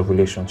 6 years of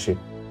relationship,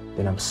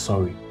 then I'm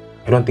sorry.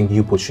 I don't think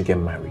you both should get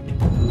married.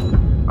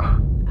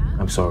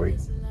 I'm sorry.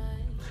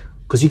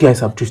 Because you guys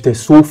have drifted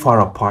so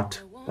far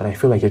apart that I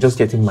feel like you're just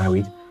getting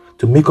married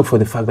to make up for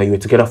the fact that you were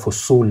together for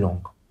so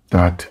long.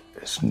 That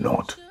is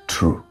not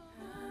true.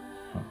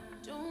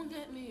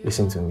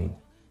 Listen to me.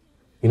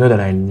 You know that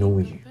I know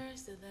you,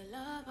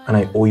 and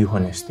I owe you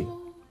honesty.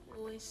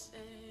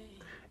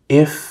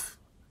 If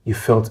you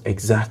felt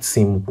exact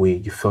same way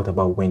you felt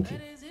about Wendy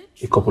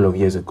a couple of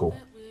years ago,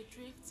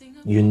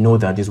 you know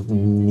that this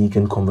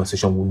Megan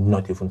conversation will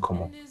not even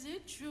come up.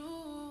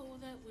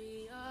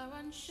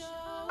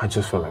 I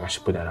just felt like I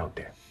should put that out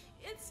there.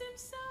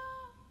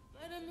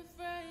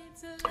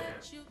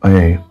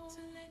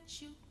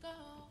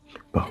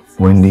 But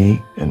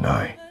Wendy and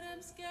I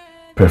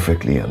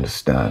perfectly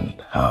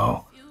understand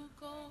how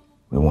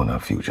we want our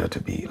future to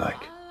be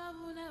like.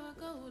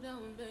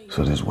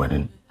 So this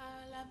wedding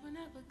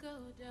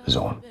is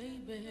on.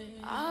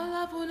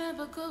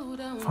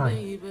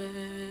 Fine.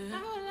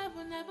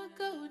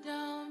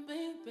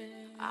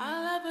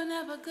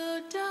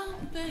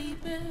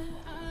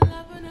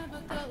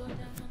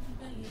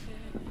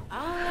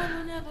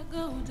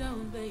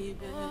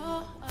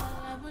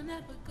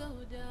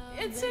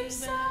 It seems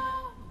so,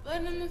 but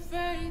I'm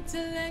afraid to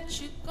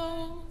let you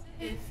go.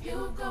 If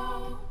you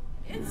go,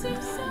 it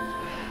seems so,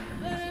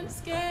 but I'm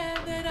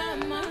scared that I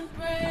might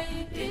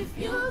break. If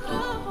you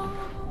go,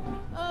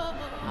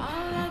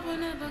 our love will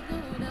never go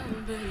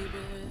down,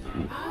 baby.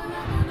 Our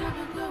love will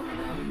never go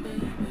down,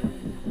 baby.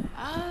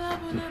 Our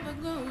love will never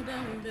go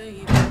down,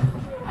 baby.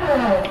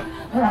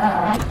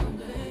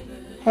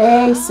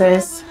 Hey,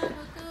 sis.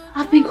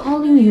 I've been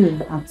calling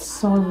you. I'm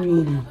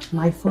sorry.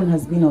 My phone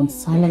has been on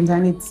silent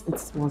and it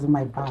was in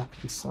my bag.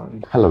 I'm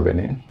sorry. Hello,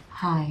 Benny.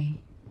 Hi.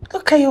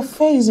 Look at your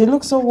face. You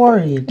look so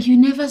worried. You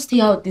never stay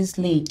out this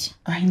late.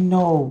 I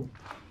know.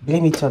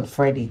 Blame it on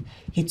Freddie.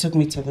 He took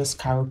me to this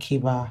karaoke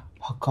bar.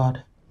 Oh,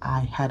 God.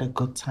 I had a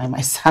good time.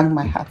 I sang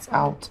my heart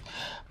out.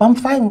 But I'm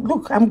fine.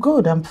 Look, I'm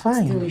good. I'm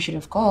fine. Still, you should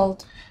have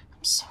called.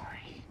 I'm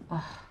sorry.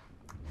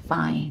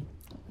 Fine.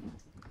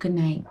 Good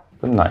night.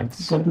 Good night.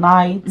 Good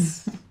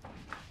night.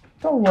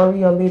 Don't worry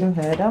your little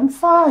head. I'm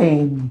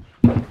fine.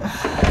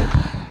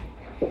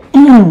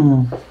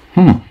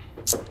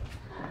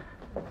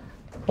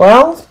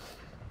 Well,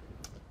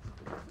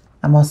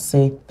 I must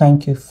say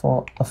thank you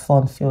for a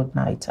fun-filled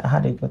night. I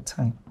had a good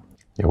time.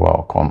 You're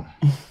welcome.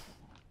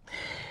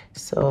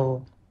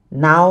 So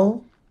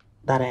now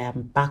that I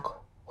am back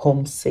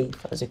home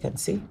safe, as you can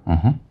see,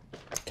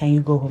 can you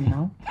go home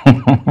now?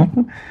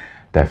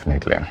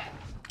 Definitely.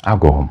 I'll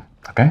go home,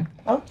 okay?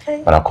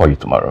 Okay. But I'll call you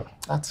tomorrow.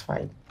 That's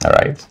fine. All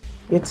right.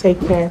 You take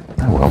care.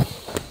 I will.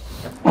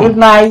 Good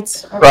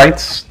night.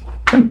 Right.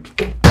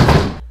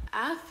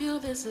 I feel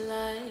this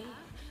light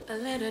a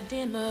little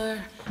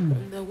dimmer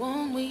from the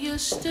one we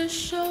used to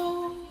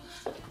show.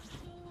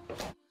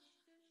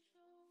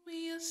 We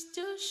used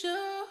to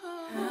show.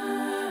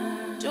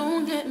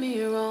 Don't get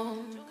me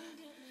wrong,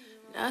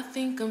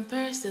 nothing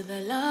compares to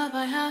the love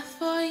I have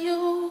for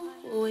you.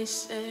 We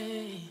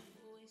say,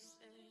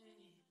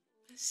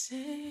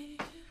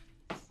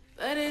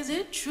 but is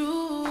it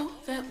true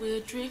that we're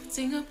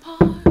drifting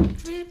apart?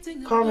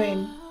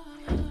 Coming.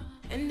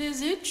 And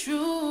is it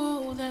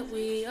true that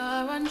we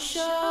are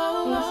unsure?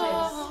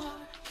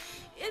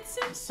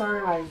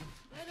 Sorry,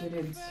 I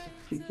didn't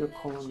pick your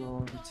call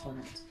or return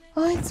it.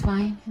 Oh, it's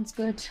fine. It's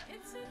good.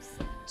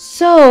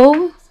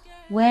 So,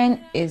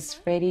 when is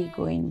Freddie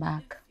going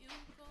back?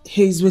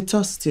 He's with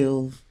us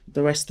till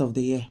the rest of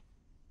the year.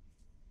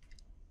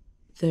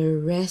 The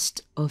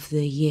rest of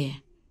the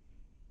year?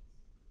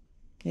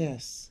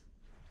 Yes.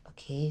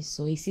 Okay,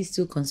 so is he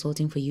still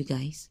consulting for you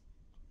guys?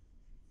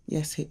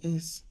 Yes, he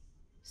is.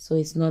 So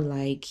it's not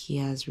like he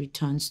has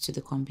returned to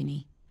the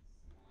company?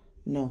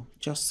 No,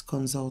 just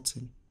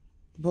consulting.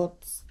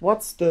 But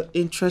what's the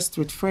interest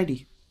with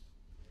Freddie?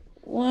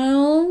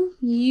 Well,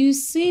 you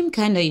seem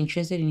kind of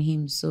interested in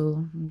him,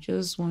 so I'm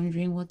just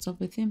wondering what's up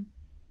with him.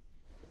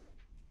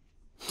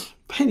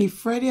 Penny,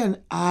 Freddie and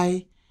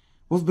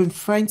we've been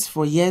friends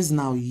for years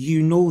now.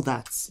 You know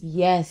that.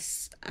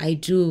 Yes, I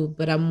do.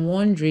 But I'm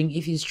wondering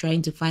if he's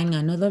trying to find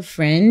another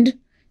friend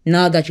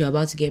now that you're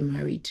about to get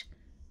married.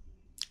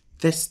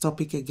 This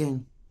topic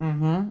again.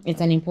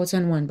 It's an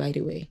important one, by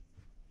the way.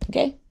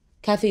 Okay?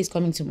 Kathy is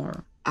coming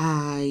tomorrow.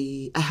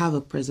 I have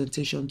a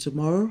presentation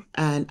tomorrow,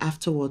 and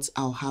afterwards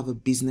I'll have a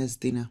business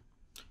dinner.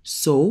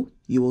 So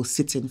you will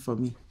sit in for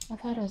me.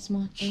 I've heard as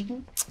much.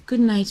 Good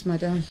night,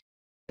 madam.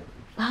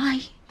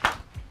 Bye.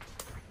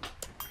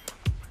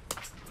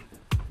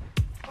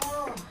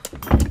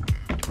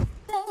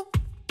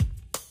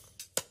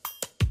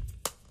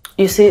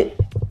 You see,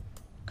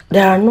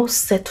 there are no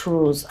set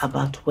rules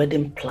about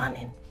wedding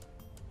planning.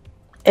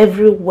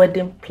 Every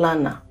wedding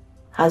planner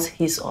has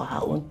his or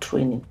her own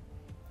training,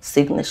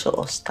 signature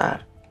or style.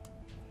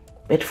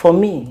 But for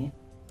me,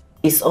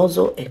 it's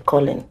also a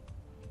calling.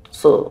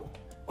 So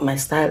my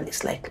style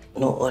is like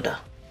no other.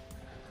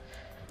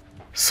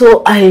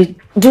 So I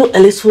do a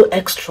little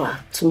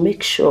extra to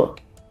make sure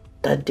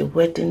that the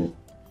wedding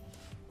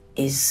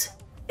is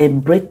a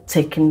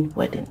breathtaking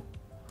wedding,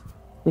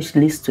 which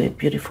leads to a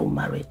beautiful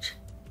marriage.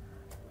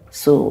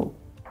 So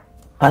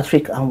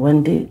Patrick and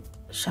Wendy,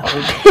 shall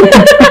we?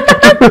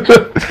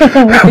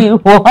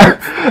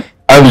 What?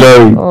 I'm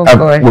sorry. Oh,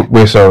 God.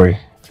 We're sorry.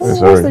 We're What's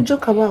sorry. the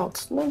joke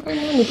about? No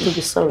need to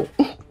be sorry.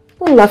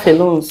 Don't laugh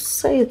alone.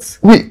 Say it.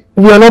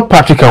 We are not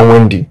Patrick and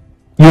Wendy.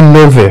 You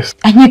know this.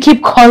 And you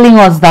keep calling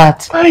us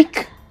that.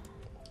 Like...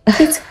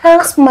 It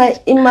helps my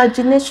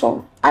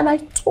imagination. And I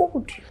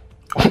told you.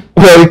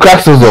 Well, it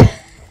cracks us up.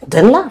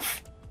 Then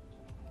laugh.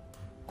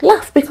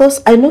 Laugh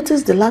because I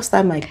noticed the last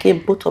time I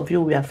came, both of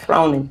you were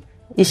frowning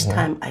each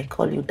time I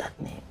call you that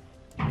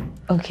name.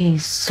 Okay,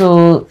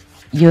 so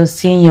you're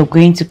saying you're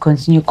going to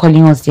continue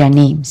calling us their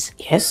names?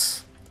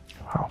 Yes.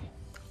 Wow.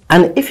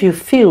 And if you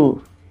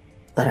feel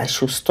that I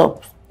should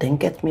stop, then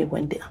get me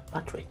Wendy and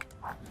Patrick.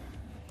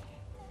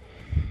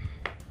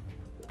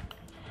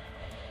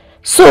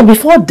 So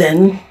before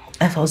then,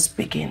 let us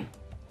begin.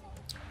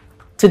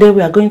 Today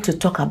we are going to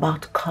talk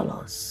about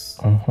colors.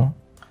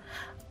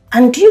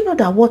 And do you know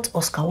that what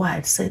Oscar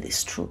Wilde said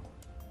is true?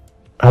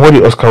 And what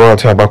did Oscar Wilde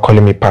say about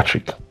calling me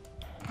Patrick?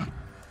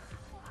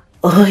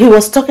 He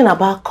was talking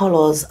about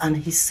colors and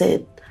he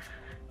said,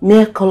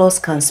 mere colors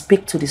can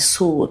speak to the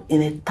soul in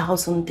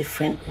 1,000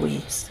 different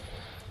ways.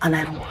 And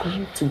I'm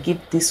going to give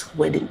this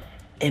wedding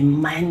a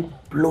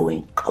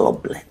mind-blowing color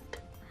blend.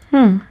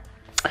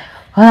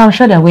 Well, I'm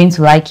sure they're going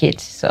to like it,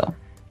 so.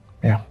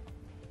 Yeah.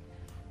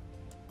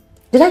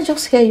 Did I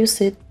just hear you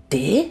say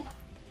they?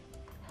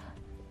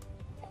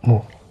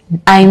 Oh.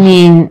 I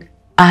mean,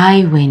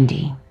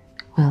 Wendy,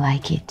 will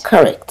like it.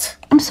 Correct.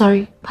 I'm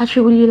sorry,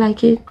 Patrick, will you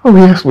like it? Oh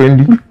yes,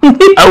 Wendy.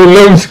 I would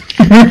love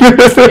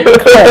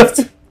it.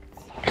 Correct.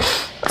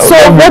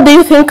 So what do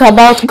you think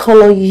about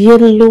color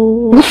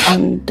yellow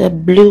and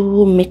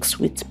blue mixed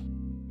with?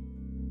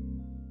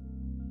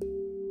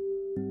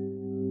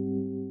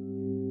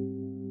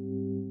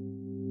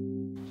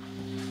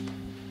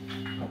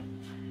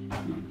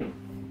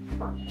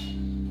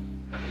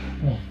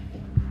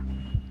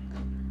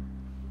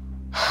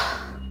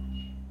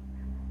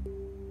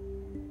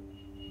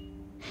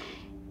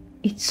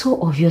 It's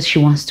so obvious she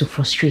wants to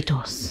frustrate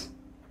us.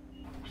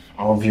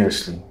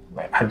 Obviously.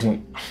 Like, I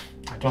don't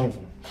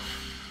even...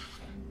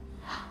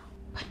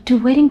 But do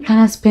wedding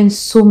planners spend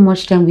so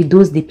much time with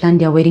those they plan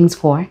their weddings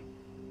for?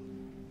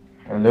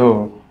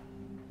 Hello?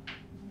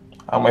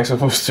 How am I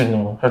supposed to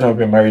know? Had I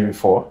been married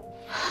before?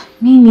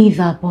 Me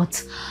neither,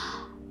 but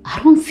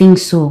I don't think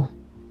so.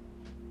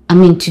 I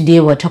mean, today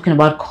we're talking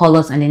about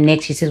colors and the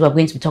next she says we're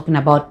going to be talking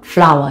about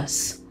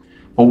flowers.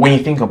 But when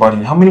you think about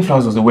it, how many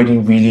flowers does the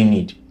wedding really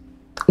need?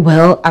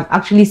 Well, I've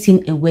actually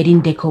seen a wedding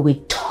decor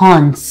with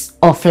tons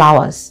of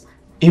flowers.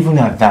 Even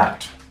at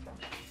that.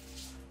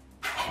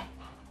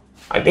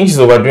 I think she's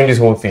overdoing this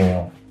whole thing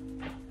now.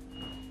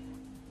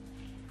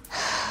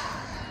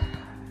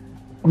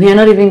 We are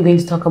not even going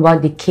to talk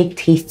about the cake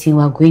tasting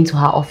we're going to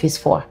her office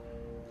for.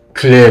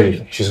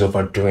 Clearly, she's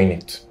overdoing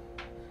it.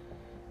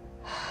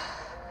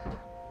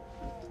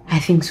 I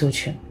think so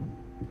too.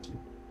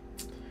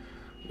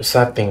 The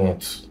sad thing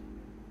is,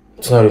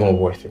 it's not even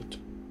worth it.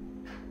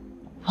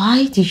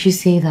 Why did you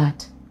say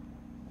that?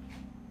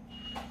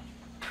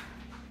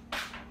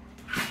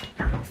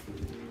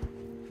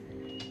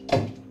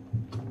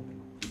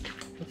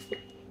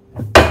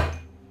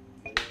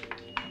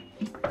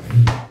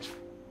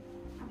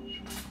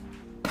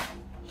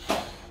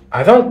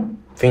 I don't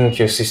think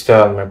your sister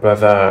and my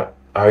brother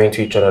are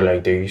into each other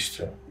like they used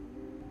to.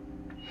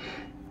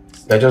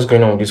 They're just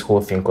going on with this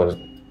whole thing because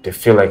they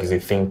feel like it's a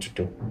thing to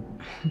do.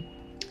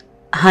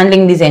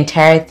 Handling this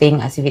entire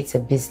thing as if it's a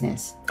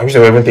business. I wish they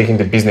were even taking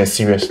the business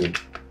seriously.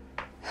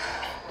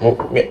 Well,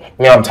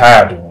 me, I'm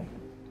tired.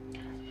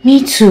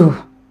 Me too.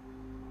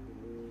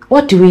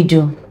 What do we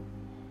do?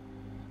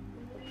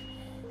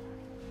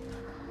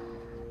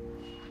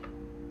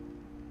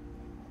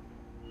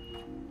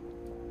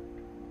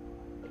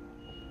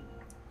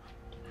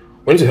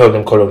 We need to help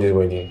them call off this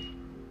wedding.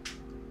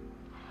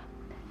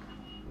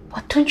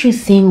 But don't you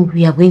think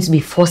we are going to be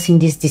forcing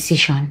this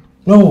decision?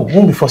 No, we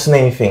won't be forcing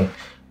anything.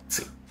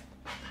 See,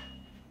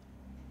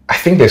 I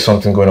think there's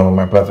something going on with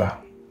my brother,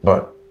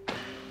 but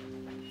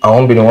I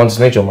won't be the one to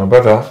snitch on my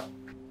brother.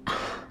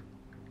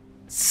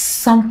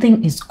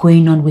 Something is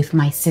going on with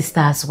my sister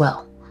as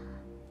well.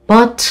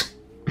 But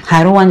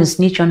I don't want to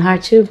snitch on her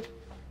too.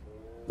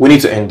 We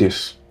need to end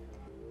this.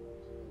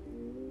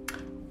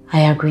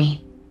 I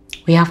agree.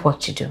 We have work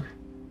to do.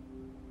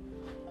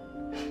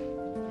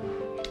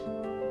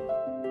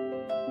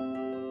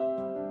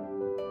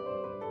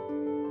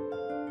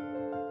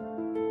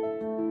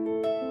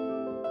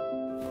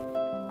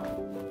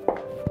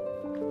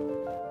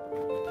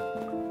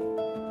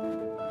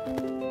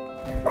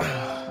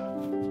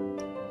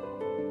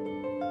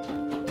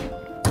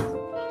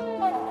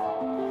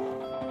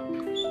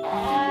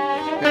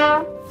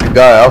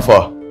 Guy, how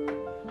far?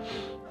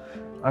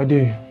 I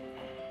do.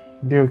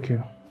 They're okay.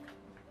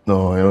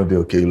 No, you're not there,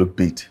 okay. You look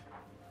beat.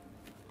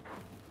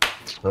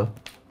 Huh?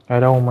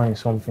 I don't mind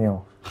something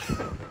else.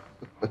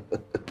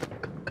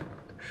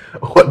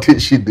 What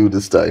did she do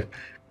this time?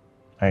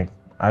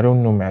 I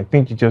don't know, man. I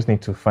think you just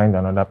need to find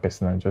another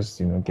person and just,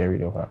 get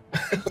rid of her.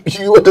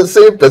 You were the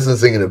same person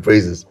singing the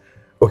praises.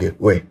 Okay,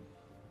 wait.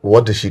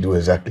 What did she do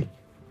exactly?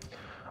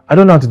 I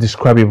don't know how to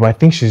describe it, but I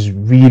think she's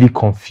really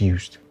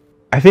confused.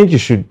 I think you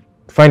should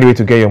find a way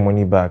to get your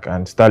money back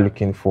and start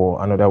looking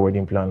for another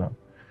wedding planner.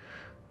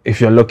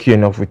 If you're lucky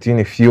enough, within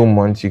a few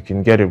months, you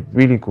can get a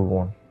really good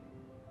one.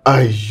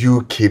 Are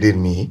you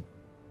kidding me?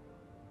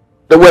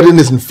 The wedding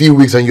is in a few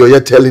weeks and you're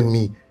yet telling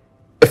me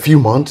a few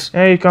months?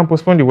 Yeah, you can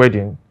postpone the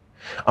wedding.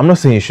 I'm not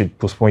saying you should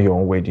postpone your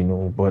own wedding,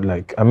 no, but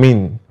like, I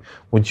mean,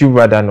 would you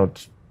rather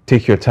not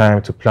take your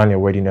time to plan your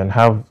wedding and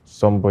have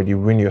somebody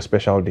ruin your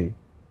special day?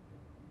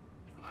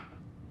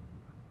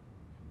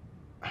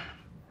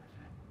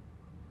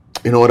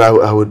 You know what,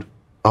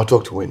 I'll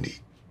talk to Wendy,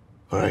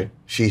 all right?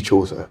 She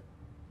chose her.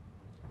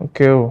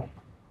 Okay. Oh.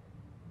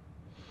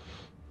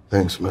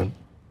 Thanks, man.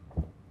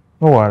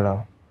 No,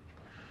 voila.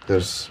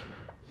 There's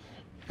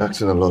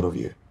asking a lot of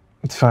you.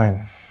 It's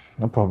fine.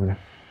 No problem.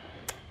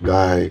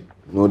 Guy,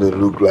 no, they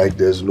look like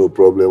there's no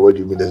problem. What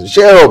do you mean?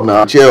 Cheer up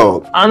now, cheer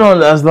up. I know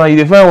that's not. You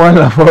define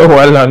one for a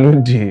while,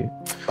 no day.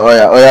 Oh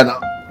yeah,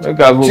 now. Change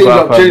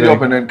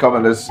up and then come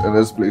and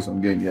let's play some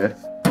game, yeah?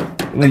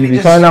 No, you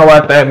define out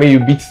what time you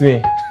beat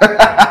me.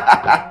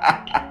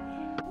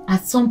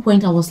 At some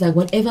point, I was like,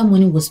 whatever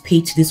money was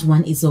paid to this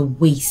one is a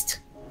waste.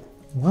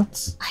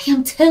 What? I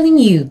am telling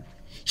you.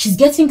 She's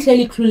getting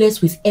clearly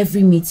clueless with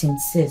every meeting,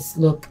 sis.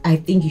 Look, I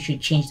think you should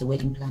change the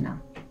wedding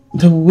planner.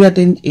 The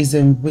wedding is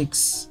in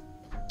weeks.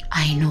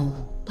 I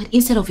know. But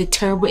instead of a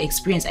terrible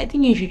experience, I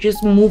think you should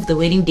just move the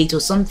wedding date or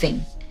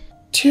something.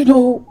 Do you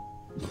know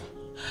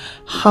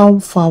how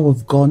far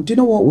we've gone? Do you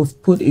know what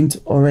we've put into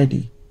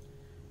already?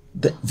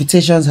 The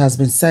invitations has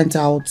been sent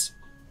out.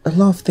 A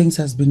lot of things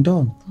has been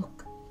done.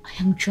 Look,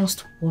 I am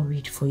just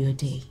worried for your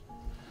day.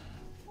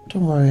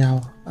 Don't worry,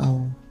 I'll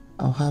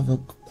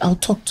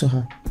talk to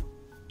her.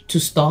 To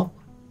stop?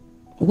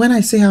 When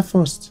I see her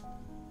first.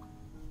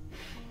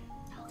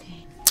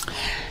 Okay.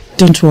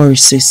 Don't worry,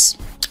 sis.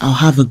 I'll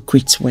have a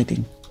great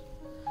wedding.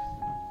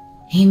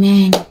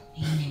 Amen.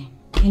 Amen.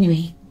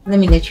 Anyway, let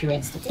me let you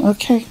rest.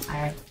 Okay.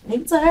 Alright.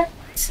 Later.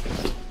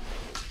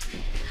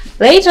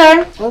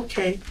 Later.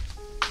 Okay.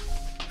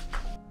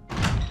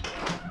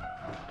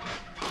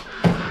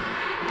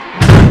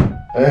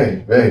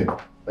 Hey, babe.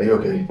 Are you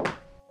okay? Yeah,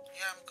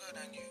 I'm good,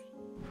 and you?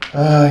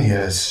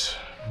 Yes.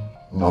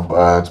 Not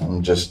bad.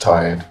 I'm just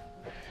tired.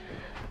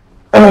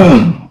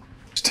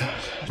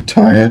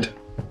 Tired.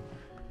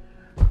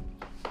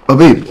 But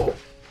babe,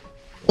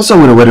 what's up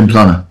with the wedding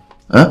planner?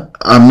 Huh?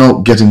 I'm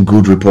not getting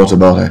good reports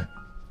about her.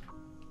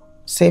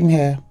 Same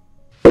here.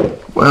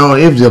 Well,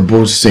 if they're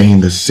both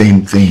saying the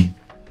same thing,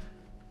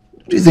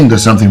 do you think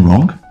there's something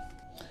wrong?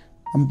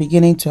 I'm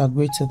beginning to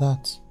agree to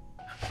that.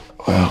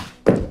 Well,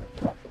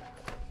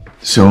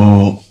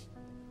 so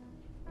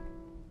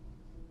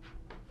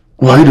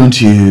why don't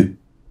you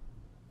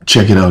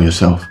check it out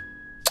yourself?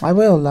 I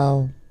will.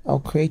 I'll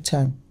create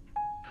time.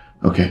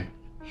 Okay.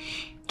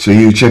 So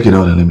you check it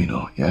out and let me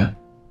know, yeah?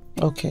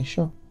 Okay,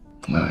 sure.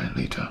 Alright,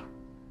 later.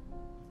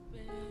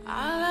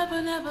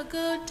 I'll never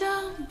go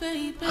down,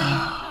 baby.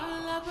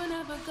 I'll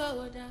never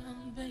go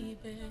down,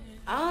 baby.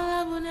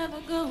 I'll never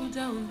go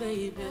down,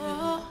 baby.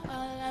 Oh,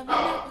 I'll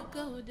never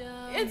go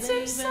down. It's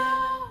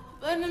inside,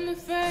 but I'm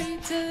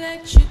afraid to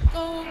let you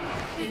go.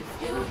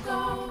 If you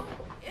go,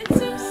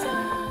 it's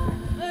inside,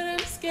 but I'm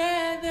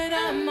scared that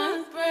I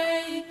might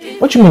break.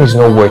 What do you mean it's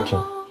not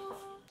working?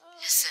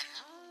 Listen,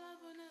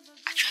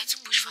 I tried to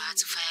push for her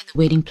to fire the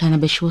wedding planner,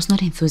 but she was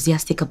not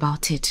enthusiastic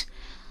about it.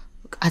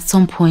 At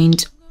some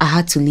point, I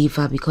had to leave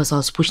her because I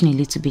was pushing a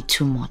little bit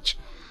too much.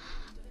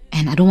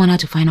 And I don't want her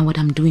to find out what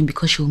I'm doing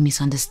because she will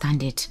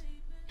misunderstand it.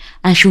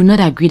 And she will not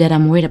agree that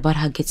I'm worried about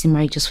her getting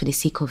married just for the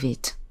sake of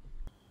it.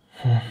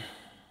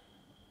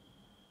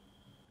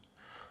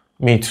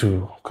 Me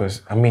too,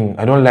 because I mean,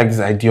 I don't like this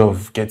idea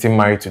of getting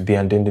married today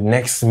and then the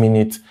next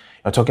minute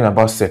you're talking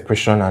about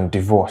separation and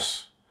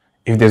divorce.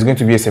 If there's going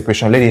to be a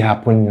separation, let it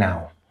happen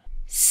now.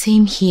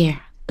 Same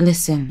here.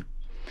 Listen,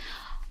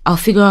 I'll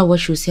figure out what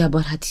she'll say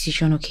about her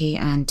decision, okay?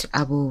 And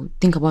I will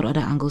think about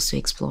other angles to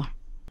explore.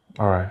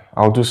 Alright,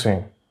 I'll do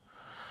same.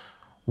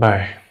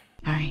 Bye.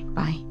 Alright,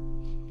 bye.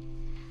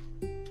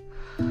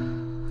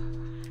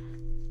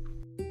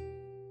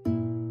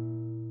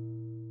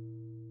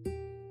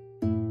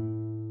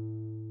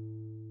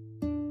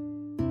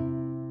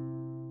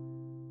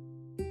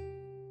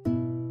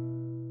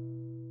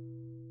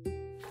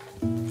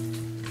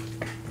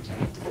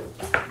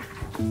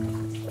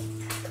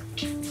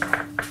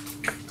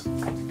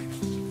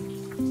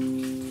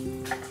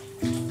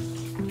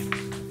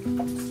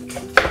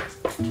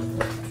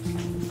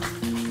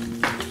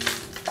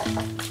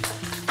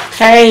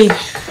 Hey.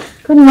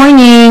 Good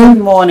morning.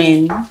 Good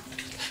morning.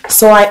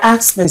 So I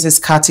asked Mrs.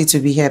 Cathy to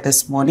be here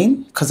this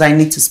morning because I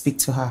need to speak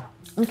to her.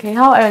 Okay,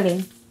 how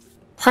early?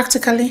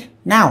 Practically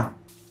now.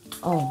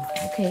 Oh,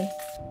 okay.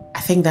 I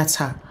think that's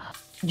her.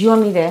 Do you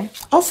want me there?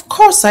 Of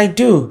course I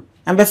do.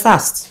 And be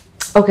fast.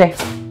 Okay.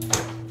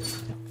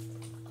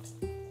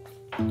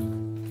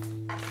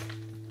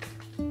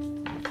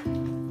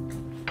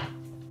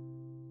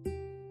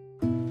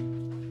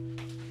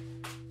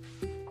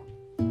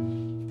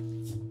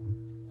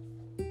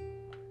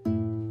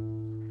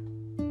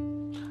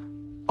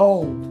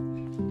 Oh.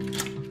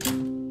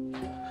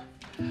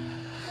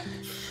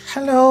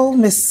 Hello,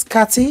 Miss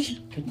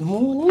Cathy. Good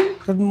morning.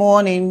 Good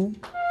morning.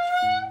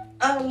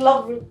 I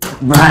love you.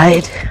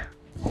 Right.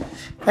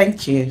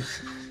 Thank you.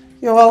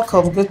 You're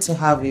welcome. Good to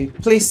have you.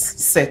 Please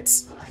sit.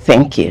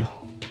 Thank you.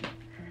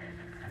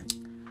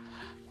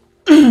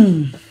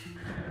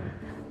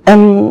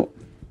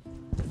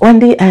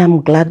 Wendy, I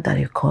am glad that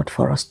you called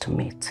for us to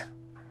meet.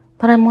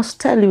 But I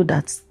must tell you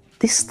that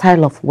this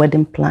style of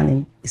wedding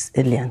planning is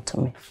alien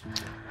to me.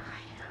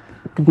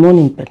 Good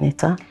morning,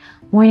 Benita.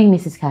 Morning,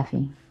 Mrs.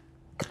 Cathy.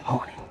 Good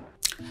morning.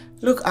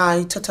 Look,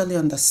 I totally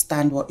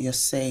understand what you're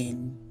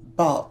saying,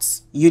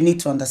 but you need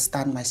to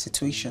understand my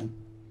situation.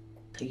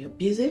 Are you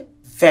busy?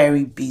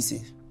 Very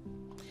busy.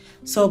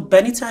 So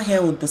Benita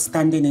here would be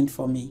standing in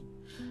for me.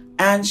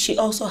 And she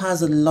also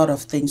has a lot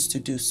of things to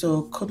do.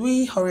 So could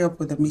we hurry up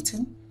with the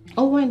meeting?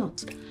 Oh, why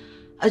not?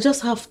 I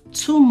just have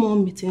 2 more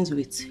meetings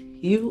with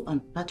you and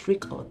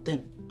Patrick, or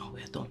then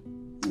we're done.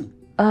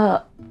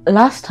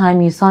 Last time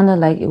you sounded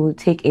like it would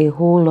take a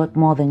whole lot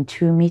more than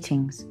 2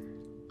 meetings.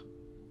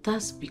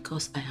 That's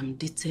because I am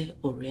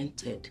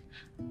detail-oriented.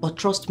 But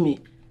trust me,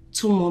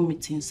 2 more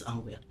meetings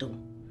and we're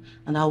done.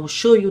 And I will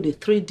show you the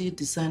 3D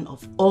design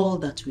of all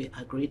that we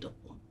agreed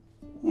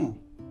upon.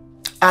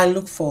 I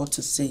look forward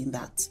to seeing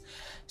that.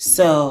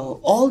 So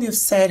all you've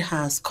said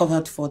has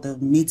covered for the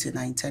meeting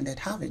I intended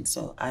having,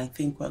 so I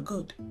think we're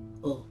good.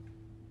 Oh,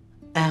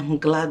 I am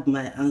glad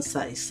my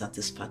answer is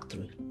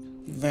satisfactory.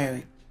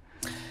 Very.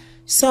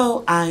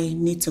 So I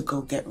need to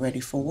go get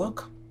ready for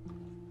work.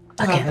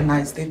 Okay. Have a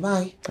nice day.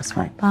 Bye. That's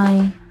fine.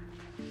 Bye.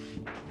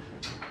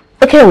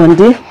 Okay,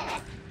 Wendy.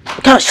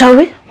 Shall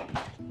we?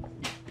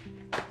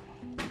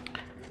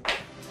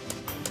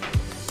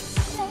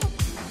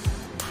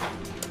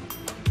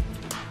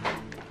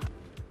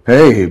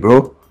 Hey,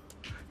 bro.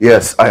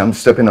 Yes, I am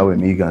stepping out with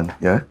Megan,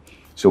 yeah?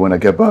 So when I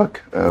get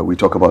back, we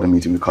talk about the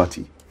meeting with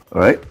Kati.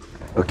 All right?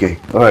 Okay.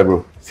 All right,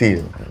 bro. See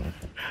you.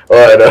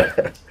 All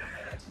right.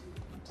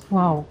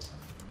 Wow.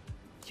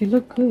 You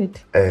look good.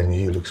 And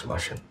you look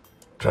smashing.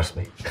 Trust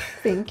me.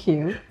 Thank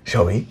you.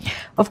 Shall we?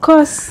 Of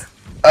course.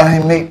 I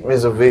made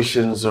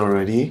reservations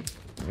already.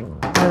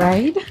 All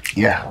right.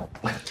 Yeah.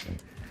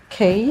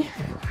 Okay.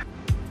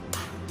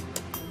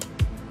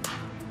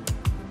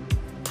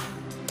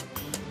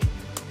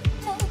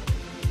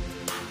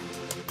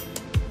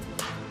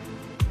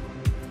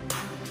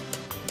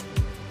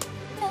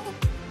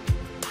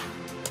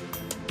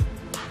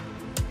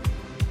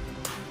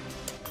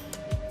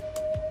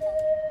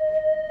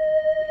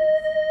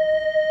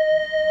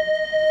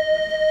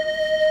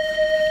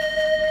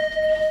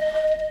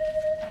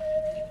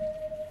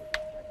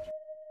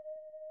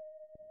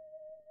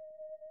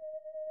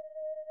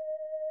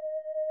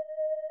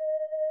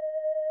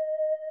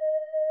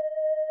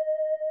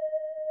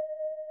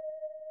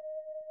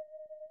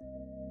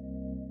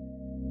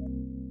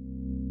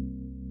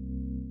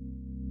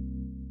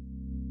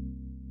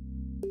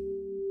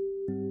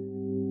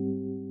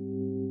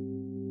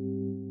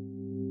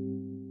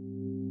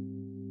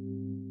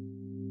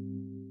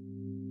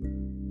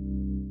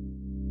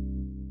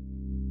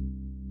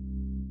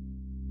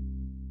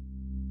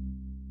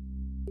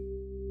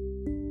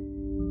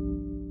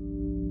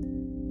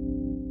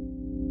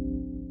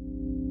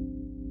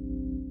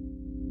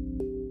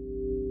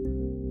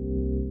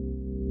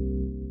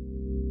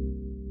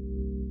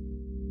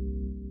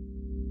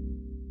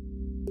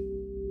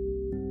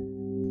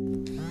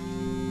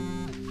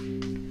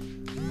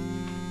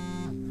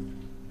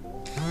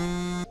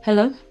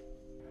 Hello?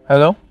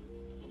 Hello?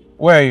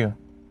 Where are you?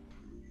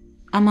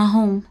 I'm at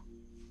home.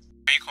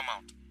 Can you come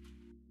out?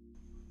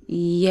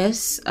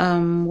 Yes,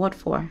 what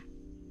for?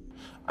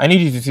 I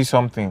need you to see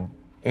something.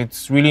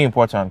 It's really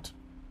important.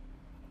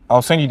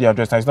 I'll send you the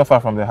address now. It's not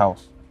far from the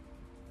house.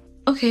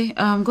 Okay,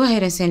 go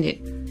ahead and send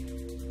it.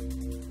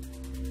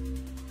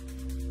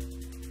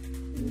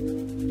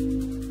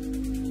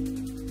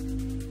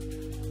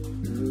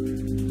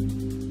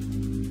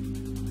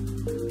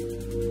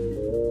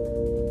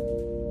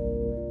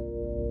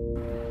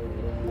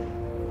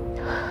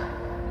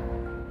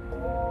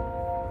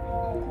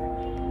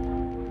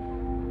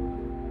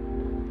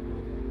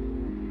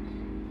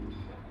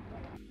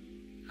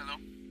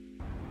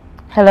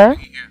 Hello?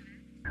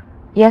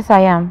 Yes,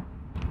 I am.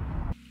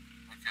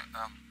 Okay,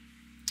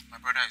 my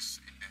brother is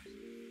in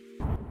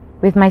there.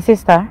 With my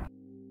sister?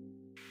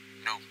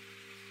 No,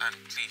 and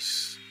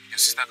please, your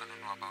sister cannot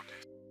know about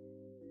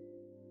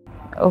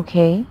it.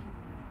 Okay.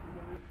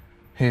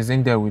 He's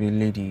in there with a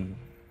lady.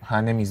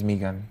 Her name is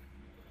Megan.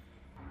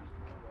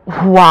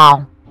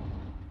 Wow.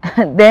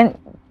 Then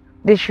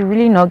they should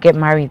really not get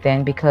married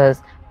then,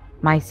 because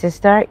my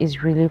sister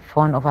is really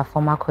fond of her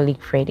former colleague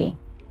Freddie.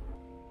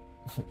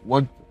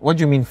 What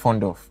do you mean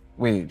fond of?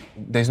 Wait,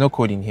 there's no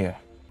code in here.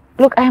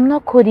 Look, I am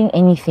not coding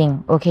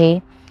anything,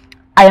 okay?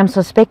 I am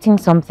suspecting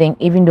something,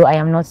 even though I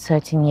am not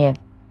certain yet.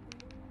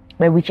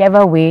 But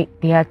whichever way,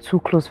 they are too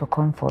close for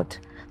comfort.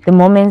 The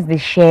moments they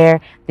share,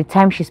 the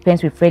time she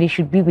spends with Freddie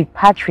should be with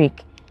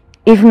Patrick.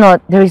 If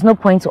not, there is no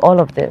point to all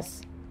of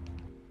this.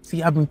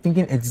 See, I've been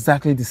thinking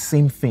exactly the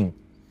same thing.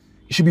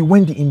 It should be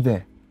Wendy in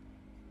there.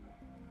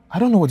 I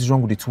don't know what is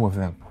wrong with the two of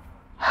them.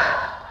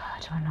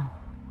 don't know.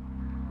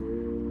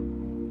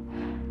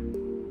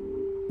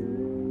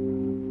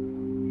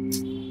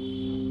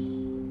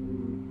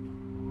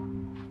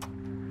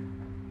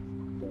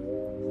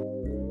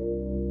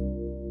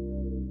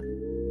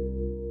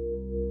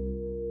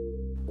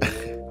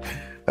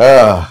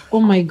 Oh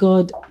my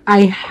God,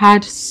 I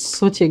had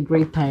such a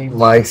great time.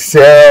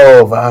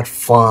 Myself, I had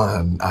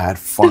fun,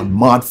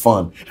 mad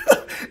fun.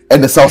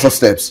 And the salsa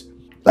steps.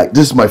 Like,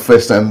 this is my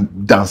first time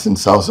dancing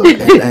salsa.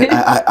 And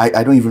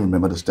I don't even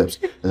remember the steps.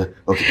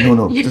 Okay,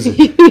 no, this is...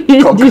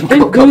 Come,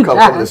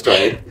 let's try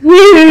it.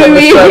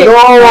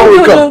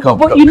 Wait. Come.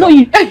 But you know,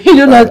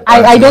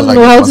 I don't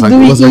know how to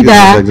do it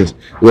either. It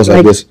was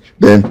like this.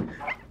 Then,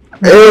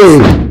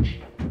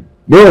 hey,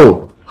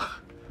 bro.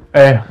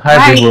 Hey,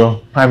 hi, big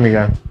bro. Hi,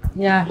 Megan.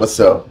 Yeah. What's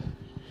up?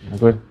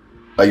 Good.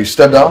 Are you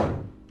stepped out?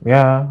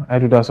 Yeah, I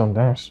do that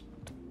sometimes.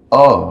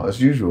 Oh,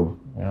 as usual.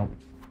 Yeah.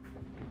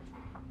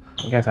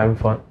 You guys having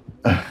fun?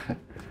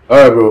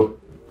 Alright, bro.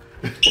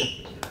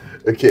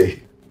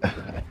 Okay.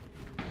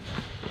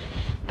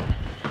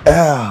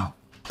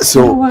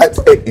 So,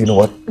 you know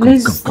what? Come.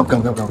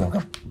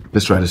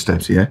 Let's try the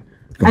steps, yeah?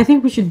 Come. I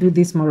think we should do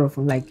this more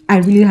often. Like, I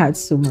really had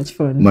so much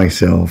fun.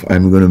 Myself,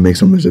 I'm going to make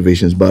some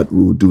reservations, but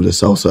we'll do the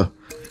salsa.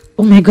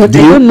 Oh my God, I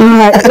don't know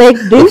how like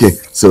this. Okay,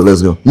 so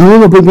let's go.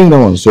 No, bring that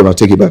one. So I'll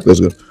take it back. Let's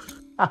go.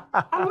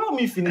 Allow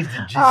me finish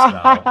the gist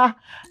now.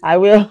 I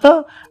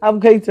will. I'm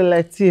going to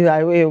let you.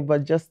 I will,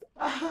 but just...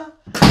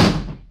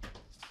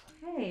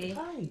 Hey.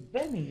 Hi,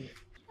 Benny.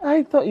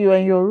 I thought you were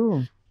in your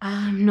room.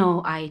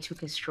 No, I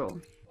took a stroll.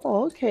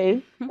 Oh,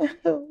 okay.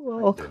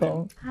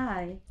 Welcome.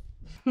 Hi.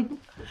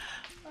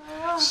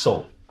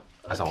 So,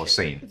 as I was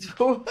saying,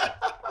 allow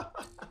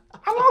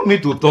me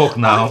to talk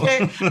now.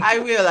 Okay, I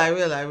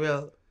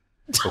will.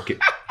 Okay.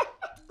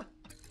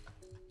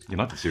 You're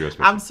not a serious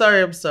person. I'm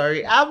sorry.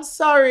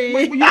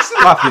 But you're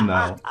still laughing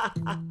now.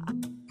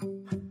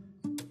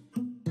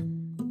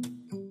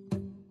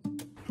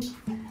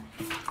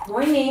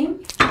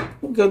 Morning.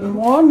 Good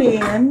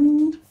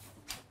morning.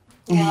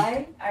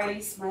 Why are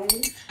you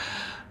smiling?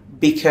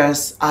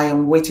 Because I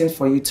am waiting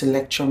for you to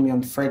lecture me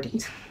on Freddie.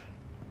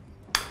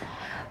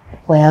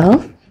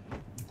 Well,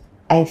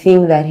 I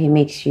think that he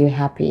makes you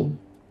happy.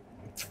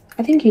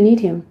 I think you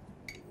need him.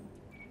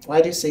 Why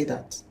do you say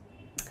that?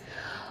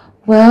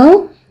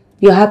 Well,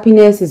 your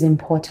happiness is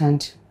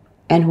important,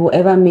 and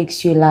whoever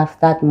makes you laugh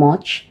that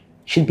much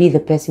should be the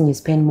person you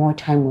spend more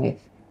time with,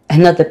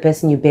 and not the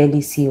person you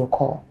barely see or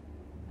call.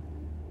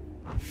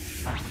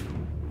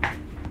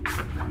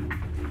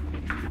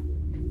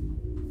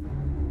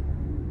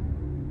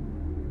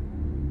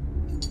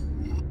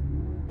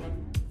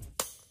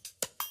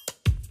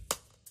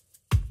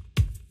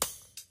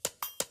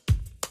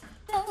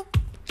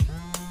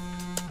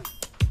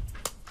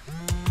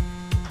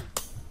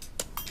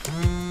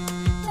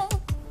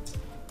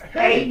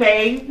 Hey,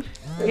 babe.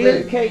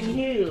 Look at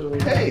you.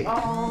 Hey.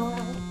 Oh.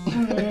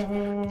 Look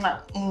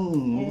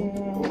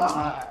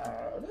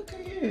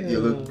at you. You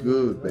look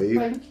good, babe.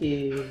 Thank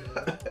you.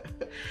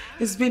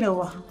 It's been a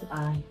while.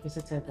 I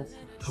visited this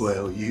house.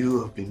 Well,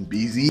 you have been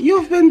busy.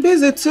 You've been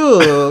busy too.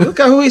 Look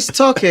at who is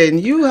talking.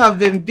 You have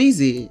been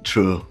busy.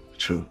 True.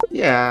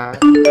 Yeah.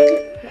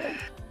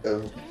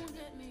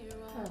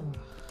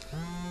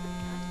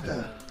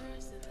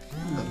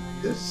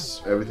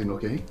 Is everything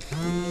okay?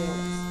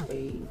 Yes,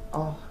 babe.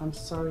 Oh, I'm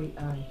sorry.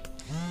 I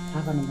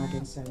have an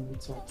emergency. I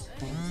need to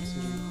attend to.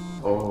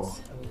 Oh,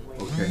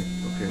 okay.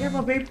 Yeah,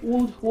 but babe,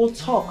 we'll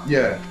talk.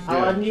 Yeah.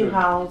 Our new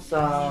house,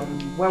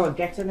 where we're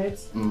getting it,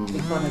 it's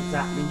not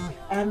exactly.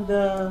 And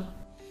the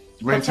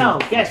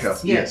hotel.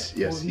 Yes.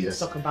 We'll need to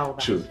talk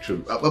about that.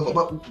 True.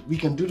 But we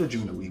can do that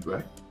during the week,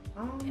 right?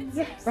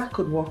 Yeah, that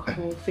could work.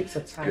 We'll fix a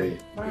time. Great.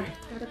 Bye.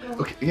 Gotta go.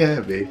 Okay. Yeah,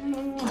 babe.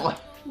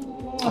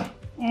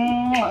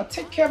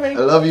 Take care, babe.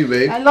 I love you,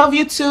 babe. I love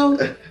you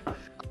too.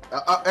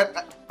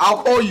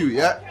 I'll call you,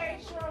 yeah? Okay,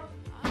 sure.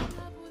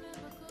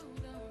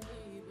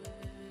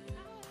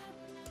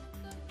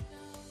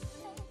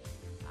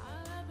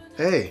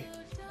 Hey,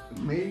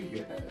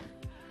 Megan.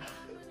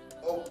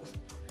 Oh,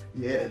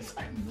 yes,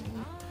 I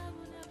know.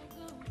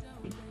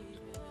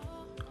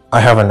 I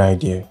have an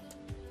idea.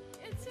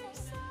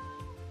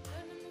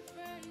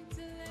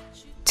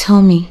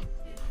 Tell me.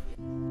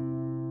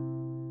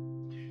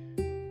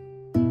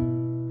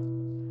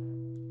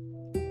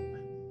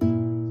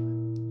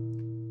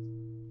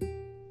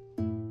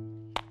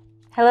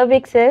 Hello,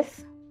 big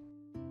sis.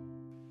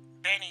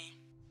 Benny,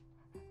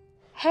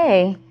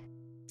 Hey.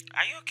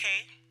 are you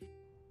okay?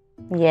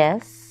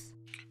 Yes.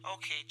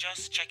 Okay,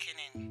 just checking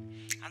in.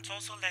 And to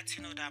also let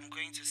you know that I'm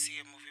going to see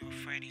a movie with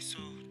Freddie, so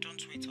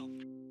don't wait up.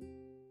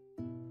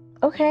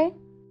 Okay.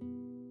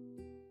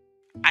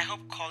 I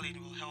hope calling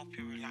will help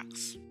you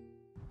relax.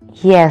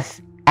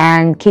 Yes,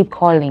 and keep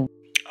calling.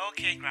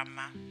 Okay,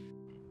 Grandma.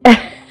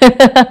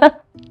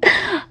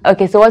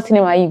 Okay, so what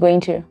cinema are you going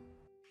to?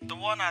 The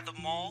one at the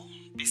mall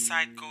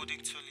beside Golden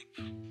Tulip.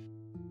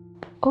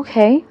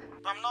 Okay.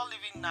 But I'm not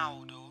leaving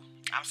now, though.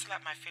 I'm still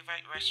at my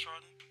favorite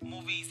restaurant.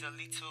 Movie is a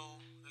little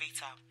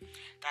later.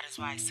 That is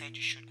why I said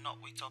you should not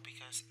wait up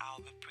because I'll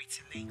be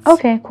pretty late.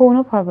 Okay, cool,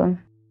 no problem.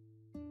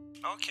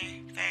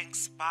 Okay,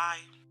 thanks. Bye.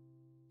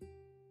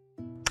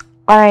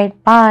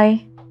 Alright,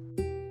 bye.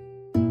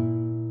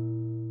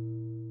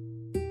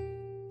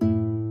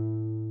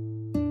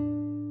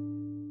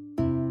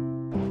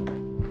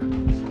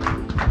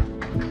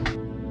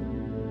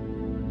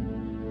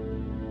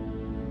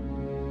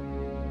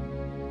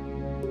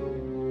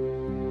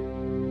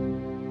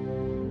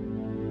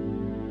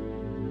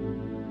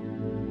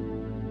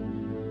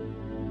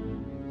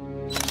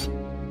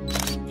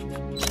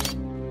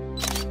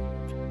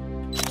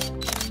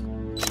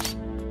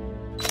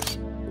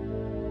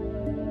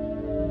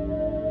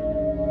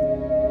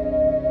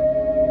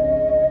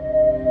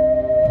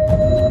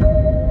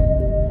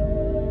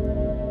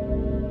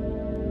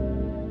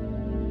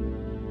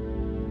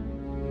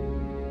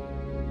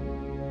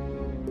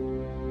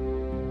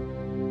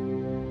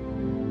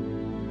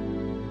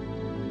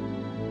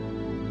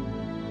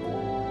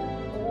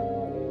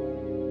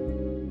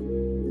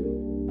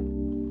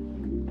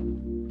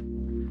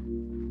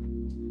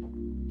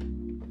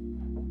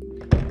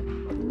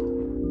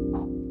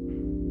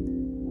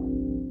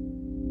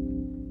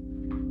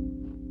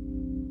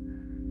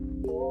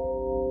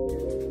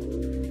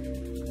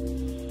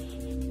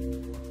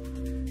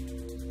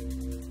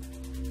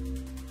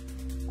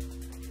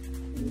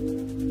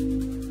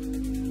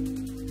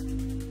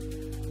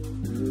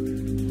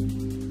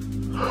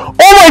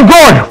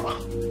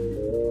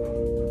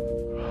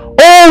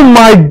 Oh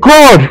my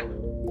God!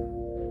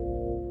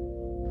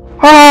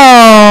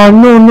 Ah,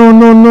 no.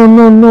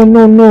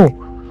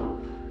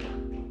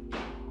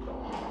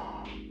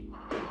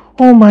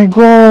 Oh my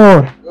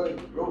God!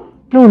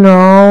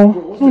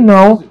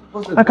 No.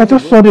 Like I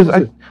just saw this.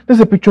 There's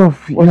a picture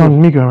of you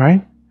and Megan,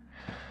 right?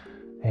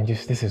 And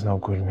this is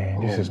not good,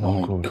 man. This is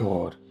not good.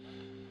 God.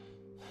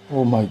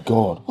 Oh my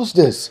God! What's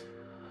this?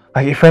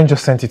 Like a friend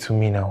just sent it to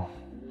me now.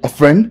 A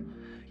friend?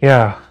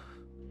 Yeah.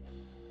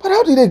 But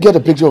how did they get a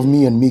picture of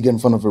me and Megan in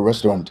front of a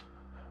restaurant?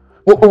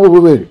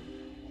 Wait.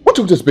 Who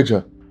took this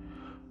picture?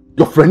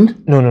 Your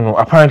friend? No.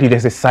 Apparently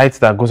there's a site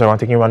that goes around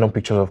taking random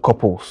pictures of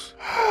couples.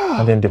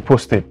 And then they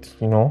post it,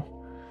 you know?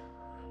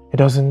 It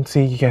doesn't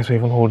say you guys were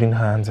even holding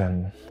hands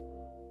and...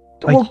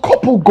 There were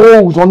couple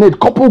goals on it,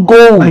 couple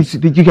goals! Like,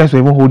 you guys were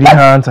even holding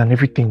hands and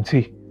everything,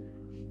 see?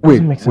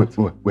 Wait.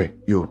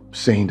 You're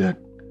saying that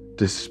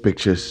these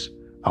pictures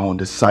are on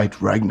the site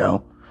right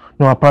now?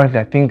 No, apparently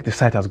I think the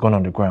site has gone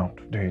on the ground.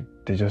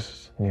 They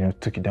just,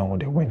 took it down when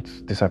they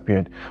went,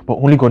 disappeared. But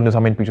only God knows how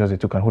many pictures they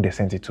took and who they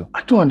sent it to.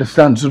 I don't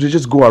understand. So they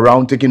just go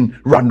around taking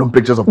random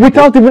pictures of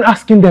without even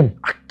asking them.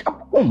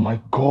 Oh my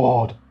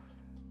God.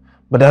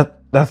 But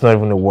that's not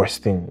even the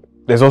worst thing.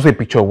 There's also a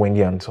picture of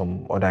Wendy and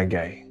some other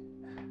guy.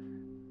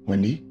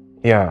 Wendy?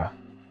 Yeah.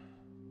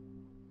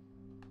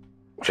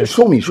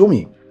 Show me.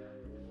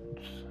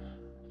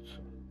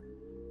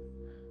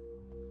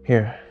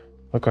 Here,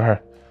 look at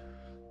her.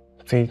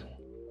 See?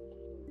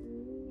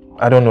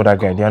 I don't know that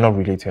guy. They are not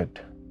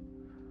related.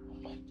 Oh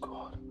my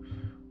God.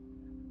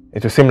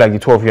 It will seem like the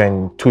two of you are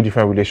in two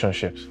different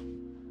relationships.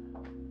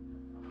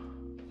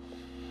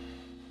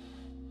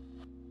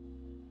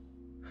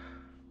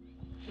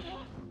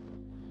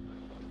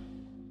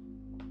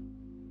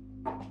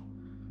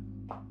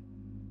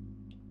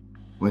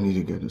 When did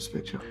you get this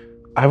picture?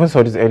 I even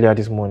saw this earlier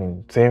this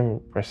morning. Same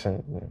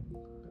person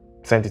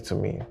sent it to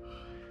me.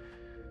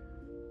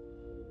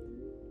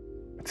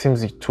 It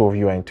seems the two of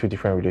you are in two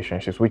different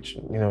relationships, which,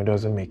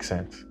 doesn't make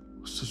sense.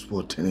 What's this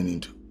world turning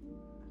into?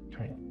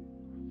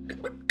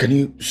 Can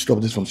you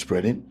stop this from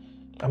spreading?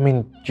 I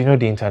mean,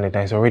 the internet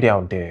is already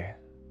out there.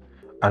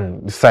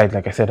 And the site,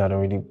 like I said, had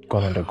already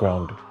gone on the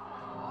ground.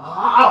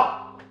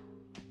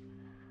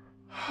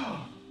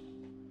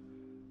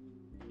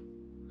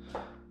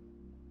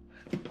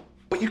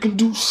 But you can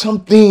do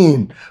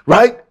something,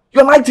 right?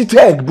 You're an IT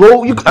tech,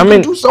 bro. You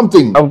can do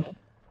something.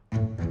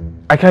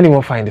 I can't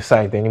even find the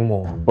site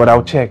anymore, but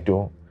I'll check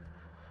though.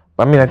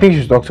 But I think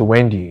you should talk to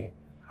Wendy.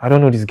 I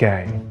don't know this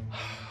guy.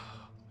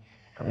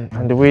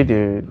 And the way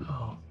they...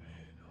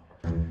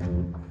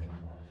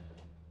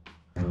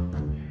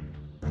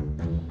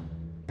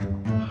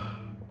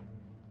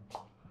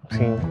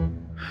 See,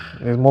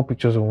 there's more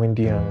pictures of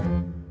Wendy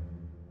and...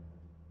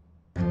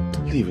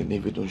 Leave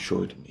it, don't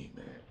show it to me,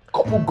 man.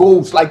 Couple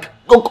goals,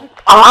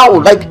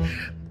 ow,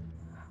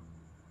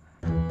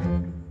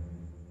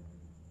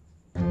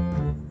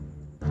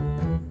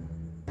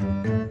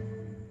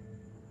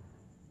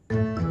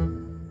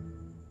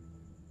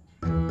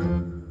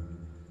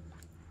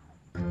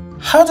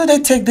 How do they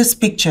take these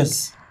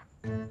pictures?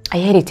 I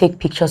hear they take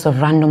pictures of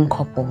random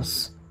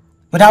couples.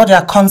 Without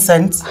their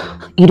consent?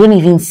 You don't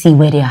even see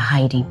where they are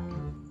hiding.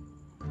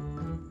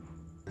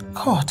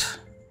 God,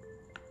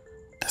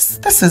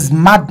 this is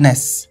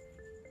madness.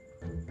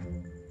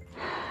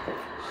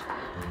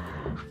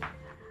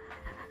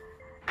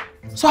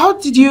 So how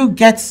did you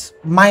get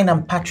mine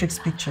and Patrick's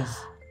pictures?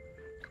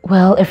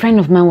 Well, a friend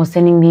of mine was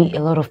sending me a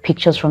lot of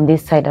pictures from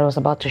this site that was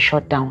about to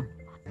shut down.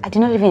 I did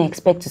not even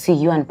expect to see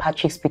you and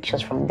Patrick's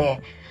pictures from there.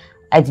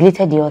 I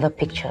deleted the other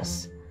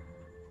pictures.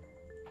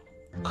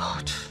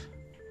 God,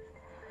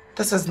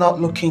 this is not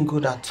looking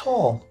good at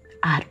all.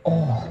 At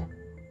all.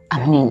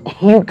 I mean,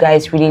 you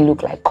guys really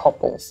look like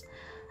couples.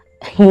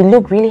 You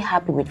look really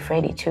happy with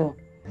Freddie too.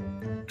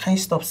 Can you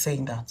stop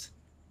saying that?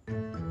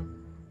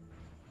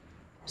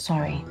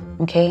 Sorry,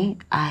 okay?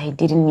 I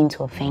didn't mean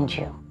to offend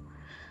you.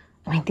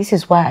 I mean, this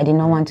is why I did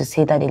not want to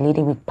say that the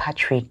lady with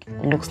Patrick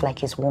looks like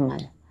his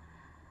woman.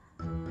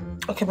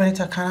 Okay,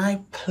 Benita, can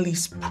I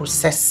please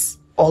process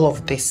all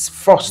of this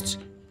first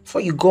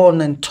before you go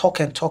on and talk,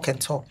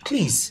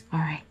 please? All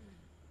right.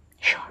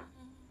 Sure.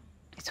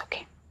 It's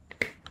okay.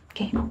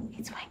 Okay,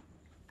 it's fine.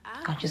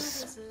 I'll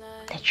just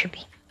let you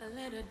be. A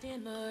little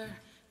dimmer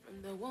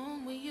from the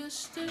one we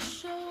used to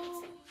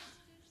show.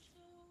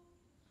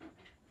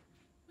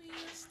 We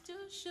used to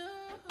show.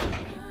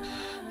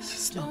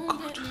 This is not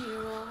Don't good. get me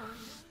wrong.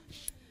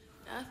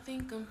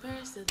 Nothing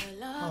compares to the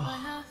love I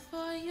have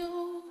for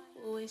you.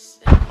 We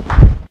say,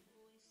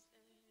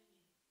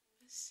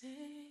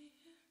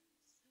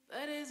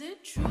 but is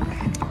it true?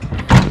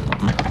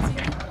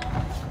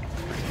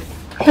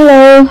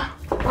 Hello.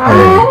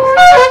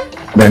 Hey,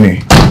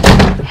 Benny.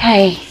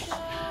 Hey.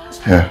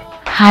 Yeah.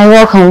 Hi,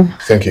 welcome.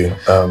 Thank you.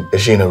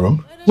 Is she in a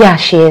room? Yeah,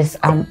 she is.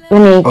 Let me...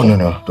 Oh,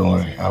 no, don't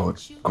worry. I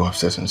would go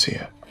upstairs and see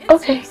her.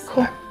 Okay,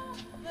 cool.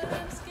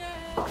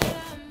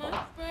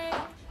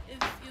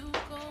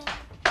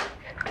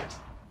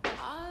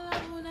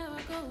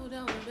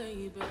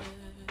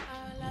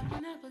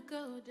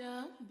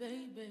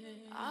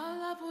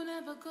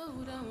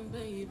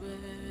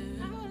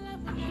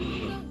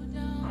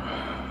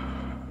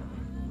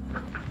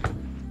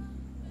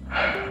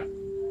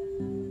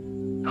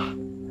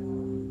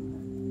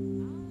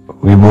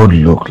 We both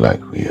look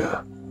like we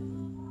are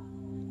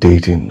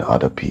dating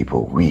other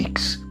people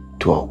weeks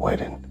to our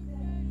wedding.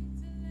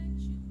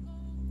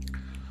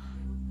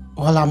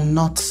 Well, I'm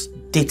not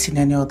dating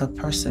any other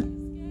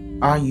person.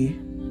 Are you?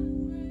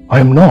 I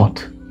am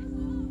not.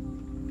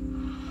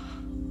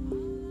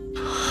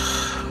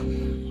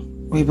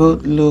 We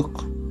both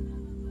look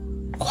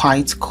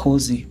quite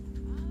cozy.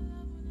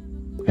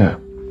 Yeah.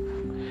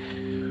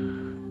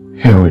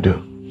 Here we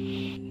do.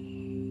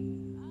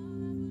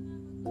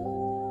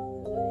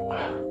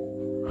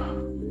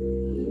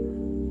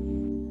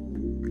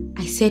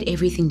 I said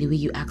everything the way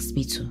you asked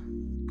me to.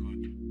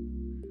 Good.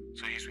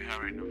 So he's with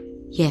her right now?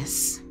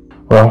 Yes.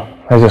 Well,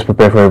 let's just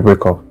prepare for a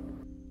breakup.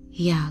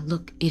 Yeah,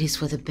 look, it is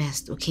for the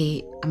best,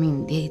 okay? I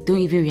mean, they don't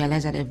even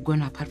realize that they've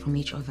grown apart from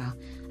each other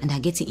and they're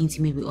getting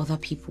intimate with other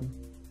people.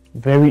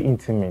 Very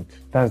intimate.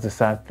 That's the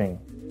sad thing.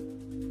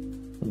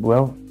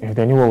 Well, if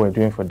they knew what we're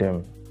doing for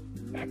them,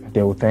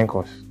 they would thank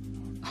us.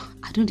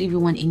 I don't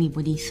even want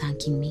anybody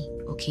thanking me,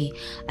 okay?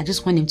 I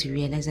just want them to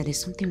realize that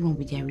there's something wrong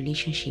with their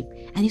relationship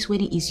and this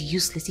wedding is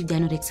useless if they're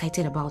not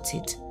excited about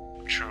it.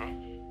 Sure.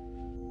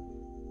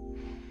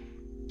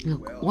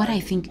 Look, well, what I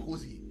think...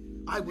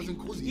 I wasn't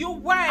cozy. You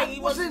were.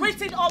 It was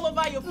written all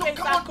over your face.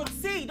 I could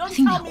see. Don't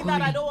tell me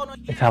that I don't want to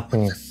hear. It's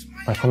happening.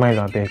 My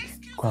former beg.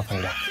 Go and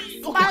find her.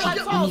 Smile at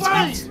all.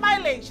 Stop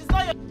smiling. She's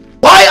not your...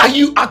 Why are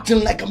you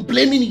acting like I'm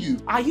blaming you?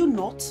 Are you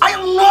not? I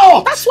am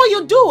not. That's what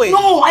you're doing.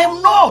 No, I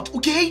am not.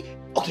 Okay?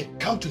 Okay,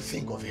 come to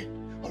think of it.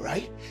 All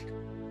right?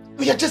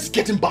 We are just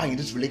getting by in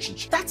this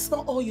relationship. That's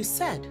not all you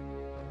said.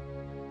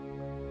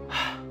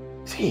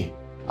 See,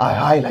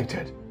 I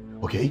highlighted,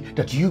 okay,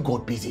 that you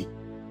got busy.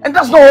 And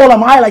that's not all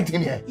I'm highlighting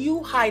here. You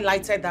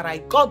highlighted that I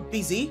got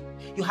busy.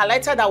 You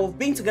highlighted that we've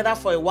been together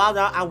for a while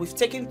now and we've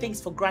taken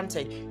things for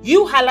granted.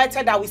 You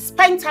highlighted that we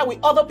spend time with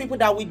other people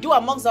that we do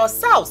amongst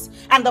ourselves.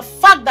 And the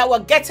fact that we're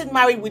getting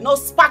married with no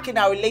spark in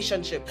our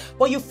relationship.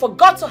 But you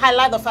forgot to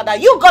highlight the fact that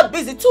you got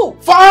busy too.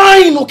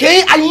 Fine,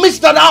 okay? I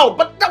missed that out,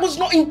 but that was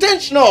not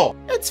intentional.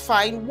 It's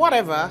fine,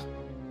 whatever.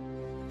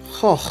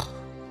 Oh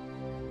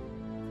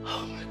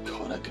my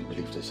God, I can't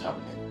believe this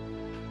happening.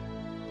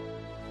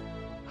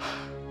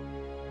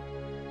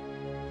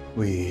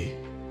 We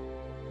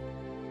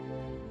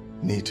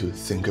need to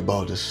think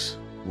about this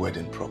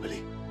wedding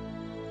properly.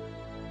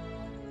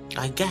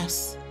 I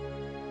guess.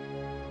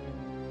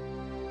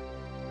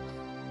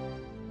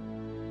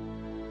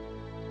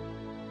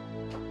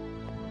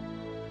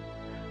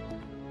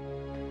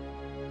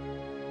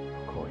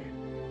 I'll call you.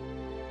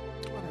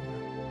 Whatever.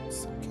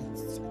 It's okay.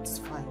 It's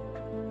fine.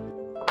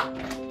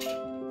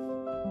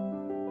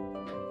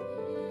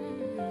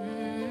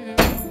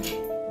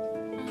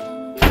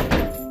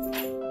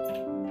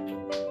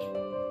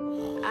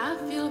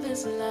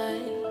 This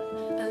light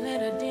a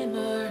little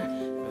dimmer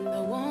from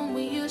the one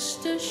we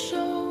used to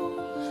show.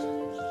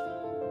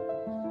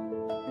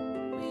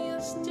 We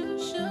used to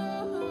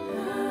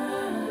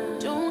show.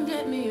 Don't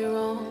get me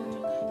wrong,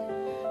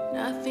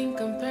 nothing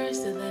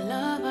compares to the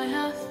love I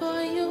have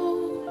for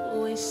you.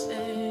 We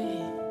say,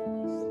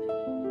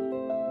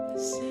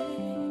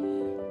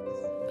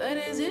 but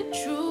is it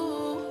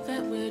true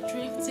that we're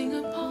drifting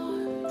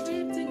apart?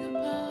 Drifting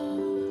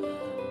apart,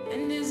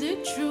 and is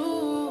it true?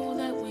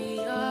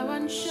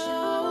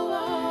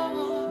 Unsure.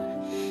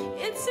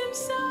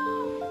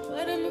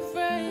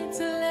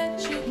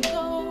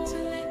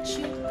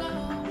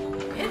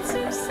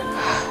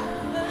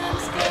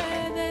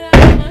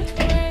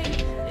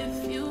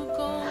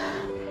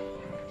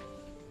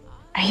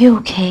 Are you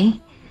okay?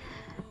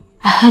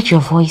 I heard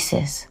your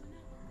voices.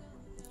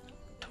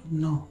 Don't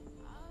know.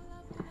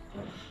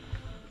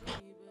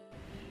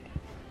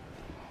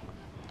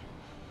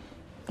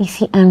 Is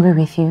he angry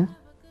with you?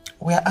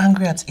 We are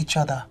angry at each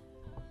other.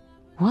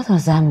 What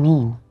does that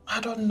mean? I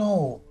don't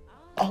know.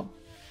 All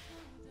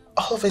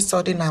of a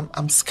sudden,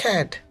 I'm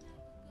scared.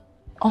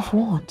 Of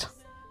what?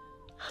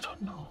 I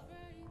don't know.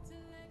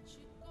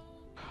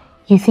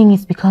 You think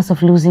it's because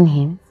of losing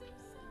him?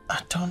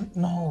 I don't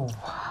know.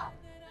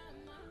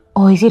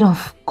 Or is it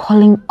of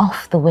calling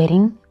off the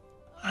wedding?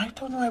 I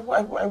don't know.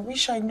 I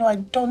wish I knew. I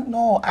don't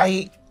know.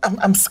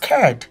 I'm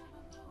scared.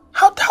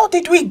 How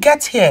did we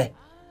get here?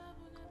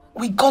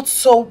 We got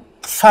so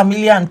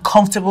familiar and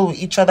comfortable with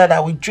each other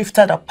that we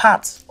drifted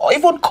apart, or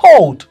even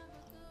cold.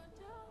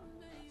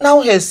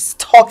 Now he's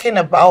talking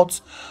about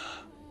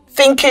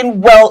thinking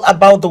well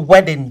about the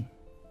wedding.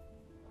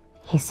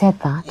 He said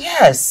that?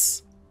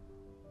 Yes.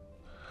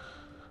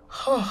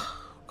 Oh,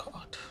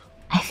 God.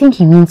 I think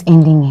he means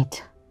ending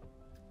it.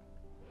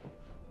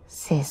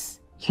 Sis,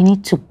 you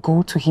need to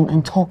go to him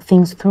and talk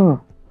things through.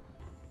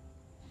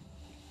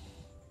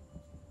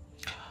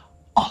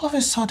 All of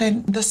a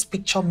sudden, this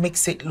picture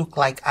makes it look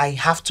like I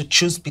have to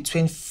choose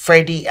between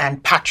Freddie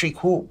and Patrick,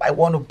 who I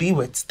want to be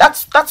with.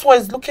 That's what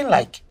it's looking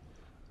like.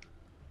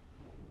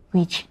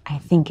 Which I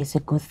think is a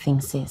good thing,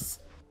 sis.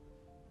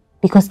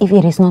 Because if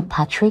it is not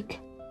Patrick,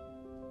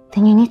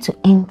 then you need to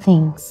end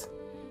things.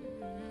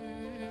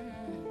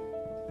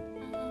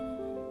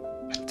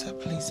 But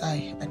please,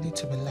 I need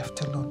to be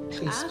left alone.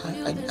 Please,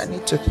 I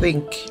need to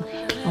think.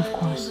 Of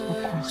course.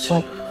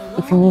 But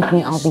if you need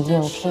me, I'll be here,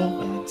 okay?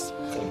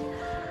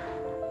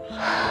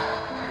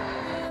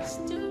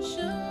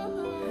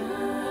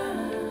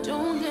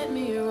 Don't get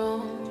me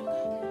wrong,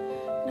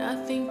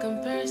 nothing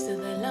compares to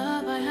the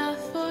love I have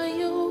for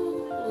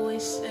you.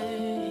 Always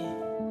say,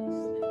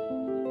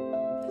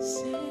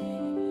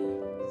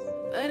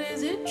 but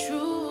is it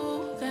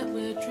true that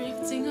we're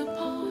drifting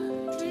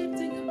apart?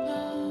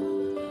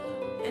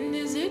 And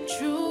is it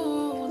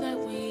true that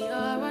we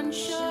are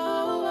unsure?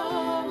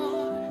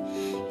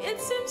 It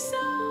seems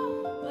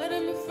so, but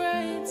I'm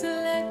afraid to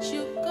let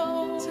you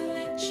go.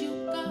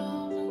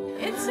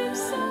 It seems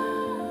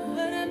so,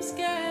 but I'm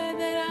scared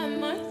that I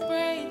might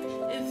break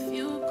if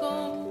you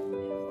go.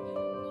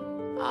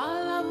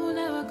 Our love will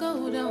never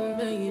go down,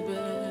 baby.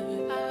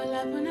 Our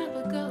love will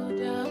never go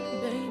down,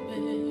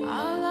 baby.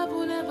 Our love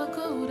will never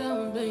go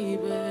down,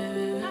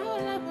 baby.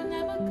 Our love will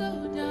never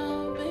go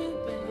down,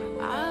 baby.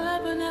 Our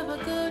love will never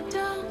go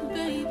down,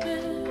 baby.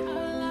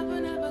 Our love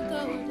will never go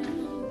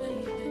down,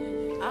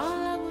 baby. Our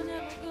love will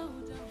never go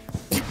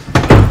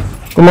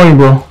down. Good morning,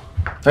 bro.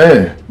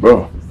 Hey,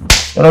 bro.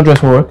 You're not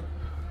dressed for work?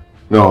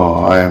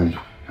 No,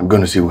 I'm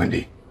going to see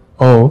Wendy.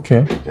 Oh,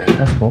 okay. Yeah.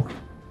 That's cool.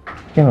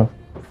 You know.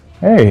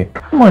 Hey,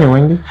 good morning,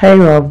 Wendy. Hey,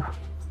 Rob.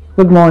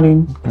 Good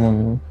morning. Good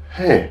morning.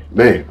 Hey,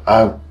 babe.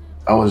 I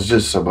was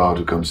just about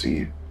to come see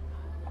you.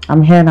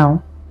 I'm here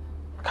now.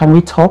 Can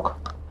we talk?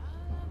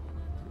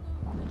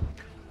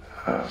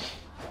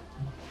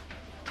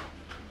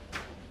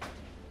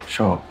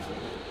 Sure.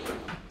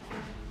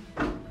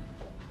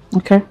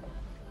 Okay.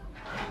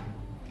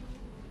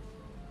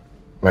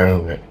 My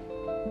room, then.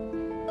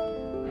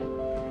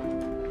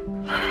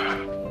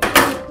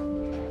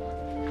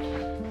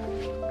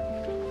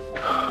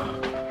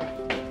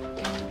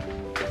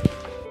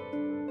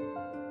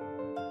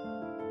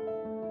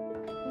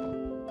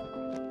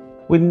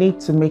 We need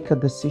to make a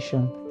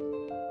decision.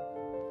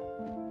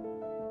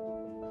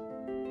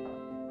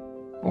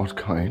 What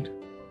kind?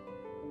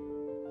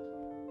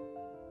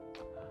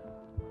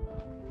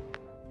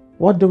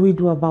 What do we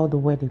do about the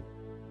wedding?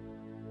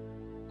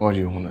 What do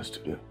you want us to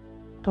do?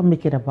 Don't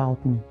make it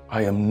about me.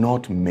 I am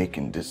not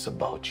making this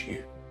about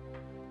you.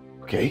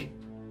 Okay?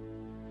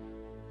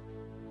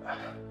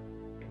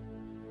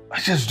 I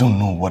just don't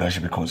know what I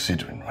should be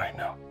considering right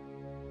now.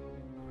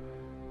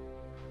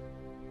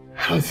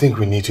 I don't think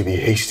we need to be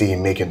hasty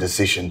in making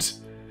decisions,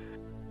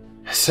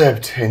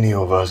 except any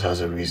of us has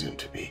a reason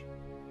to be.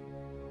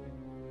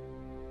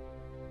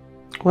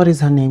 What is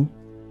her name?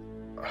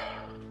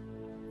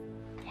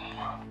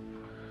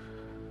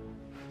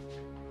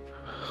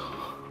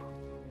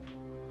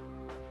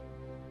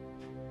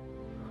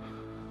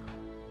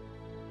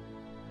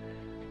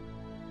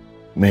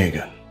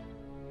 Megan.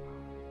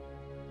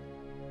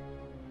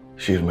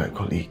 She's my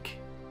colleague.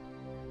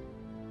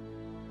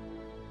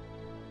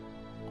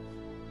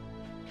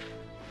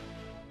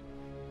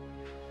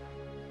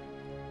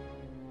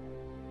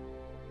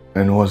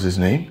 And what's his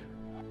name?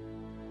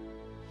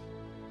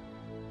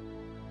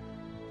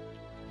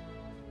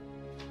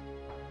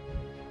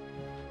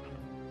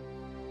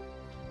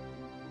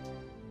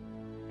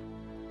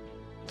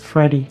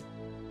 Freddie.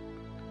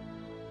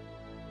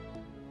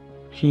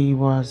 He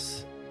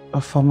was a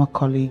former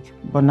colleague,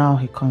 but now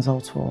he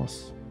consults for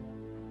us.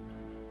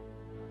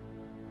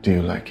 Do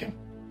you like him?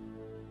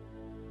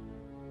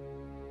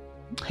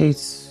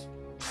 He's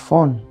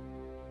fun.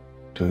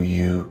 Do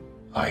you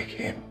like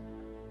him?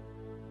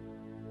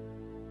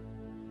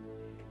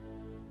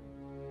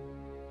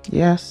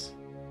 Yes.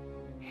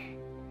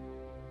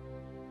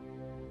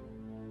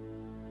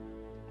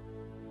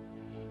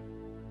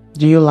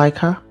 Do you like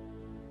her?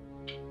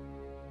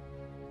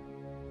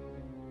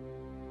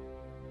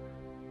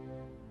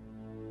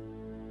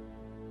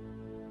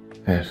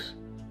 Yes.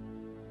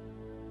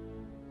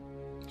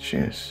 She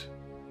is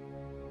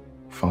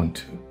fun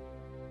too.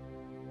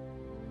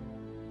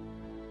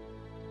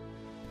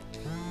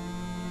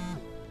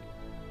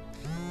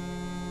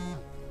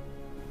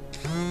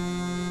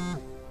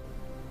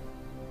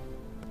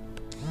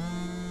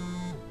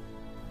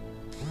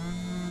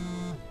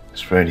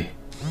 It's ready.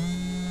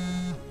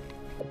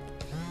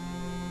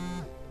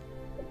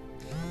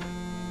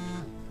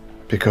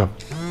 Pick up.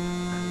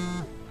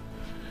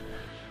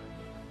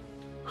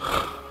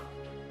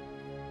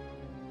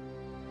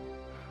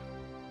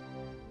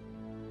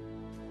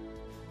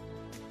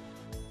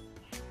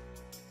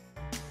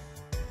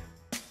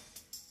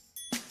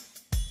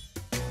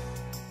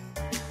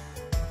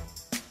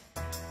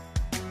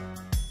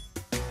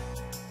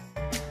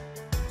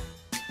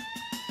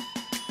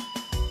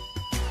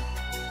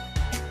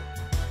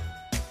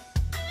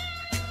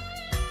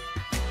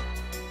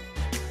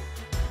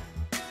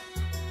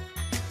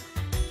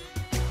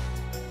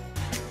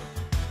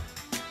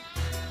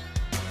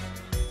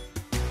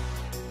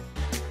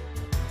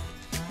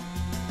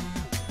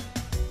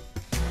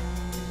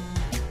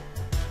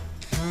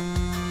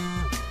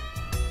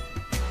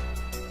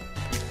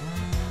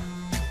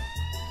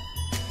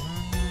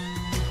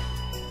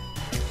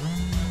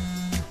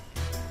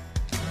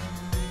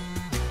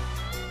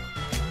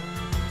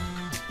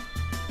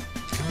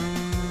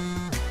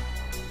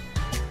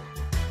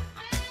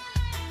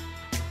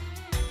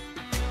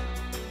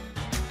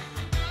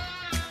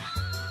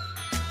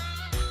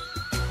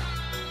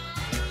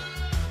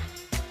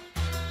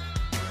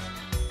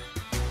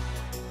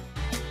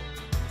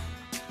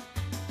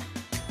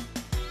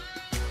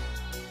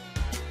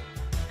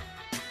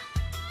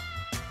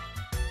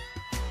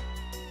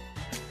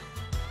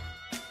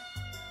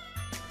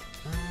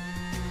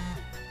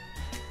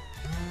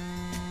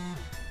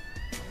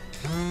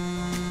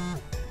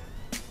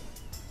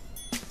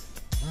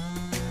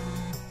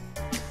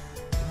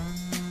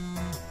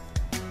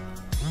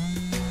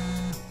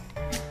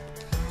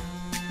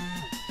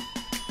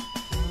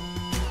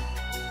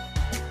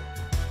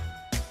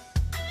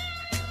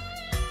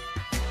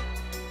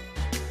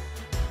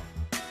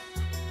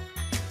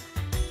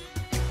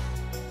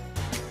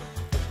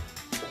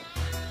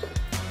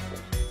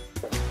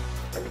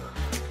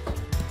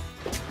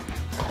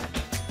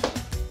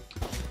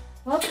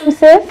 Welcome,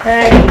 sis.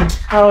 Hey,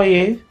 how are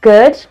you?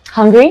 Good.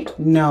 Hungry?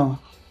 No.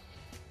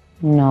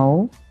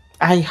 No.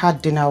 I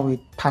had dinner with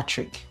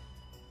Patrick,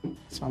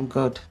 so I'm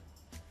good.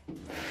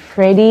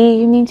 Freddie,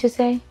 you mean to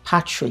say?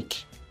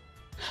 Patrick.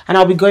 And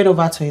I'll be going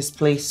over to his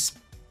place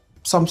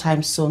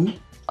sometime soon.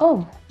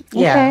 Oh,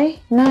 yeah. Okay,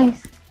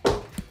 nice.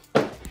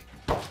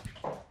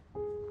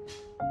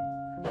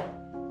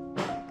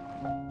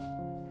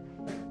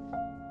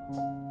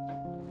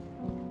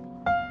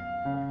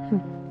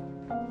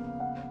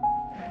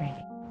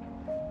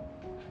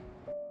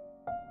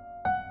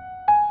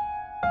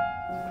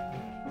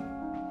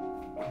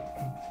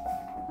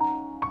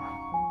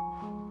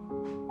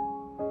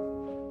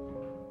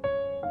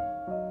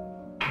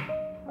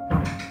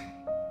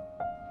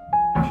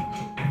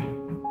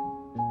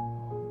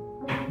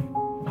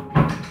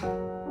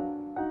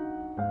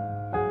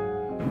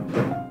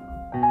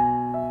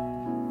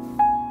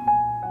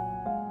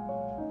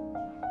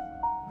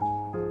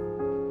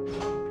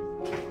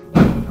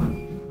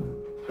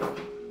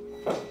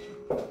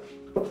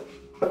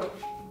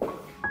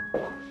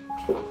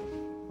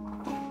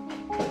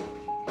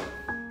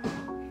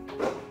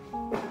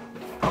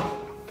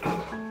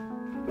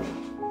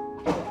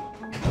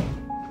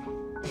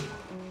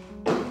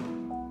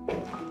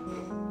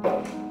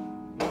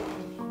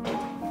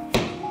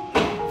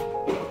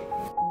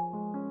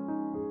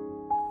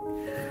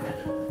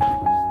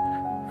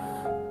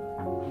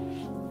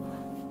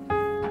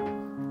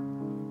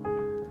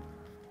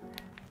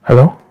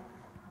 Hello?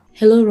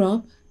 Hello,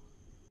 Rob.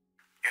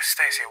 Your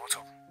sister is here, what's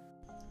up?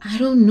 I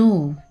don't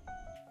know.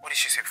 What did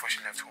she say before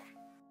she left home?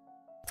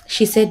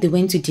 She said they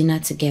went to dinner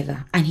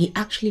together and he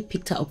actually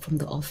picked her up from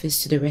the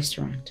office to the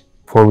restaurant.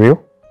 For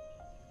real?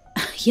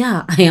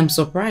 Yeah, I am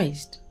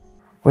surprised.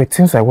 Wait, it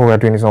seems like what we're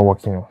doing is not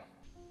working now.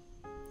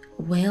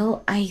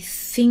 Well, I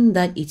think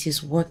that it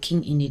is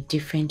working in a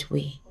different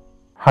way.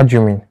 How do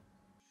you mean?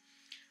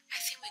 I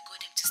think we got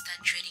them to start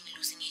dreading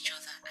losing each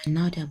other, and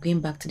now they're going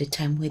back to the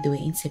time where they were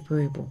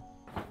inseparable.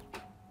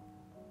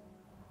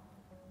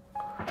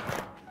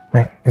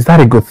 Man, is that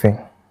a good thing?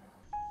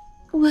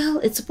 Well,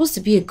 it's supposed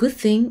to be a good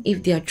thing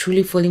if they are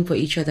truly falling for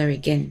each other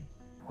again.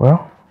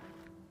 Well,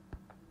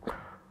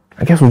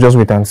 I guess we'll just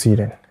wait and see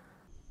then.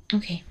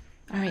 Okay,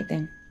 alright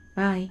then.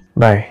 Bye.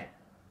 Bye.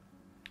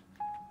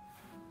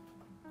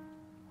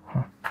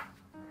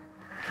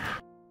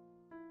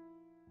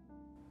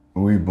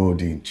 We both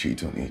didn't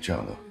cheat on each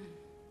other.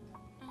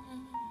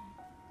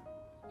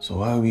 So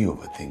why are we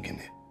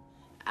overthinking it?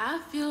 I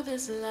feel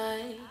this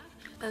life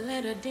a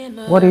little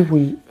dimmer. What if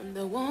we from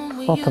the one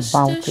we thought used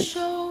about to it?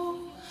 show?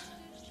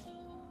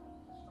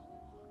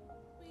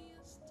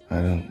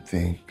 I don't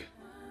think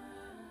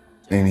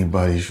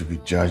anybody should be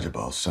judged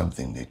about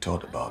something they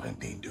thought about and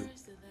didn't do.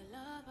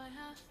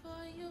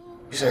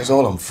 Besides,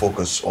 all I'm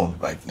focused on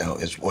right now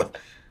is what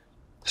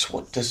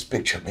this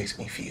picture makes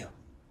me feel.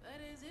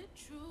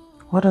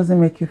 What does it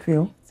make you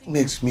feel? It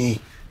makes me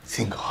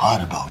think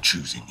hard about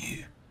choosing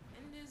you.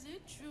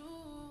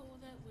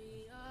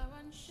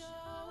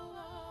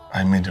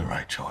 I made the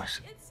right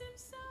choice.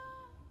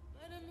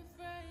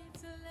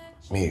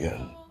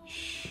 Megan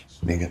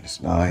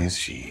is nice.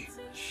 She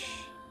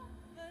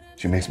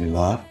makes me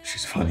laugh.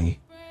 She's funny.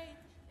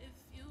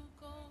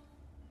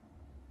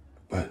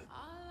 But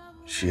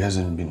she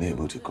hasn't been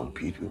able to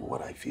compete with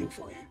what I feel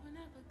for you.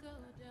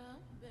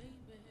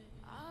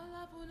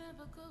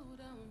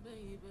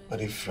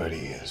 But if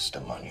Freddie is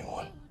the money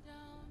one,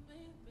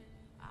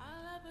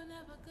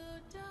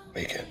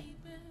 we can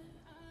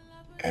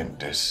end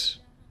this.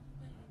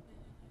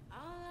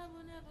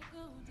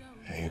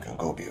 And you can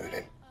go be with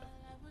him.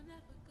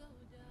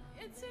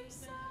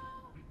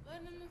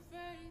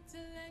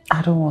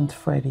 I don't want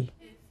Freddie.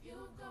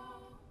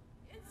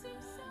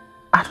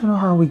 I don't know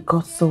how we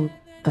got so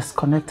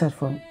disconnected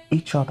from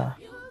each other.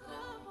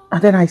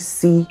 And then I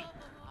see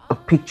a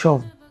picture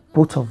of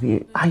both of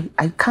you.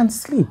 I can't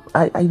sleep.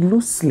 I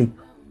lose sleep.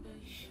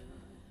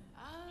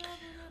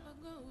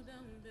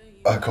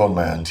 I called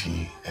my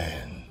auntie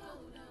and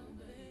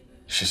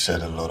she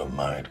said a lot of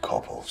married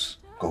couples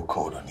go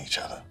cold on each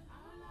other.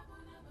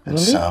 And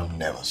Really? some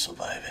never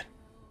survive it.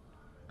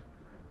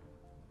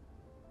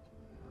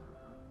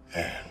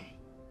 And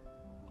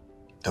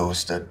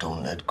those that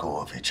don't let go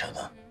of each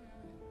other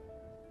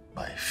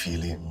by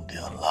filling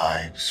their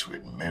lives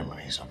with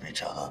memories of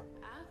each other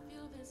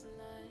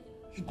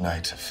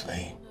ignites a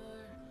flame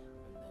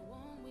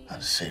at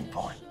the same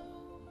point.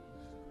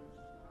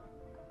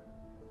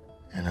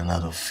 And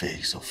another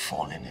phase of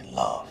falling in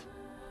love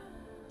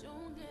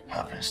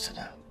happens to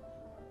them.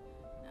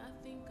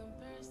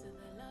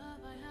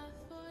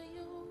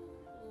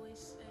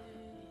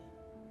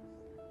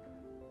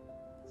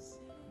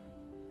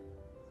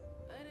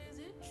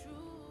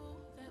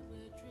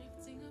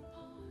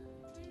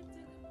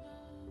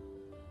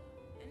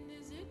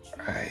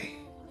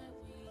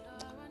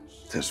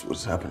 That's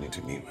what's happening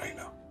to me right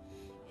now.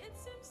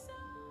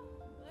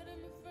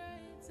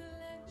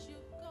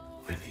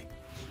 Really.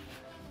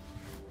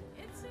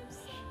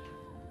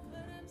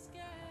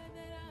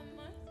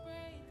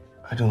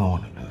 I don't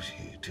want to lose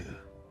you too,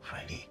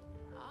 Freddie.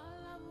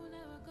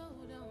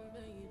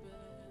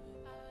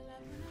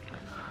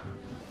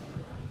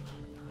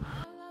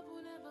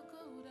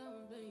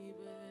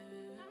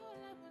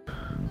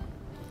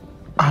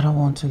 I don't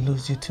want to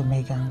lose you to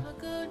Megan.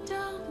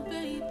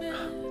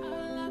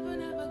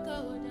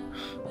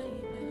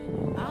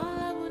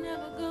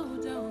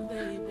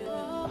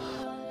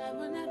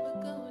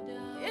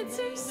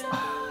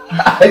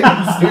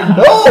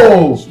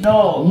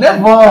 No,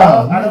 never.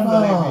 I don't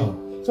believe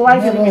it. So why are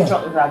you giving me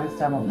chocolate at this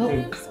time of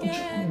day?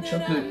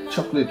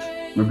 Chocolate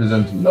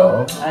represents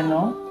love. I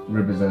know.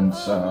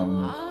 Represents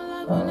us.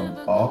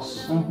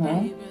 Mm-hmm.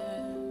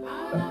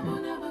 Okay.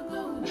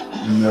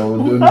 No,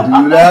 don't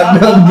do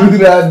that. Don't do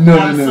that. No,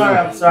 I'm no, sorry, no.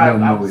 I'm sorry.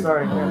 No, I'm wait.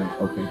 sorry.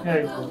 Okay. Here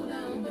you go.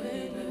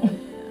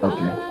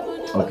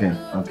 Okay.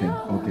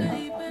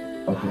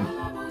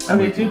 I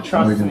mean, do you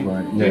trust me?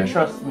 Yeah. Do you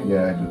trust me?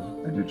 Yeah,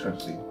 I do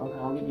trust you. Okay,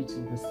 I'll give it to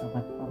you this time,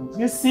 I promise.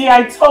 You see,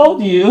 I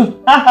told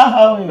you.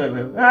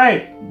 Wait.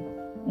 Right.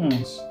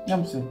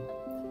 I'm saying.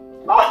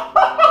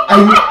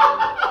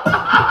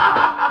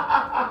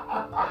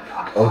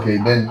 Okay,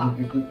 then.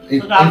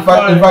 In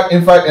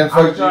fact.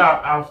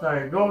 I'm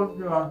sorry.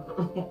 Don't.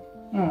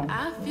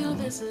 I feel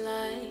this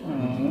light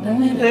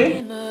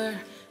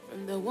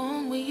from the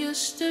one we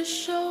used to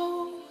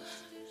show.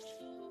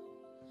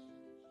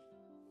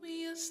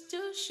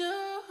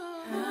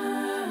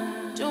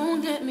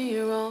 Don't get me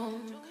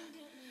wrong,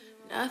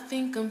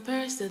 nothing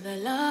compares to the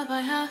love I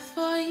have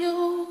for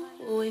you.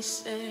 We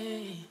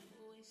say,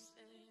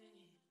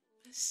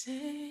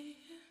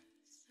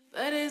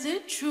 but is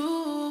it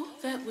true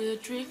that we're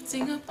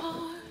drifting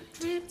apart?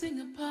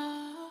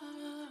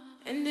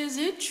 And is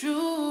it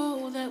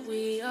true that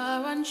we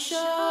are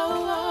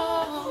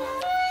unsure?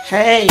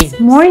 Hey.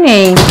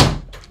 Morning.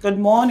 Good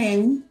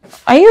morning.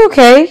 Are you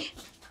okay?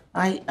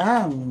 I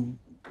am.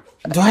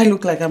 Do I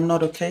look like I'm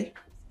not okay?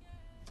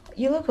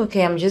 You look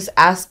okay. I'm just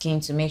asking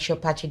to make sure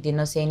Patrick did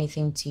not say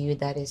anything to you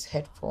that is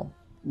hurtful.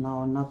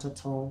 No, not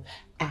at all.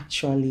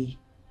 Actually,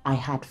 I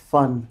had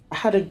fun. I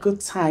had a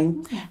good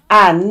time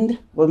and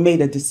we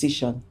made a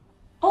decision.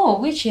 Oh,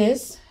 which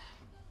is?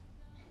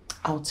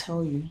 I'll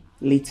tell you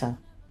later.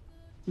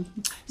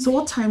 So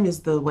what time is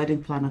the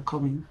wedding planner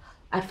coming?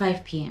 At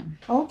 5 p.m.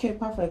 Okay,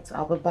 perfect.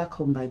 I'll be back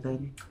home by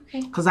then.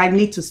 Okay. Because I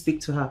need to speak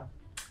to her.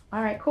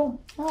 All right,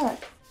 cool. All right.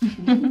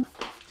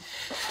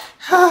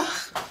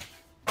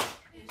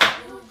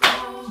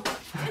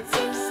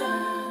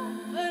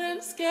 But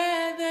I'm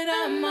scared that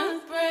I might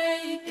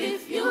break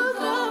if you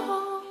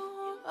go.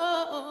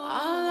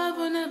 Our love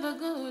will never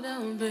go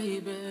down,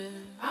 baby.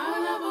 Our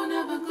love will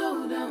never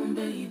go down,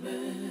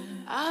 baby.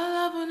 Our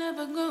love will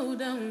never go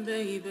down,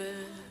 baby.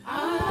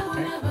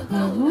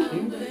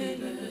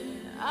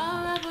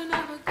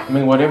 I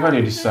mean, whatever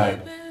they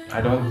decide,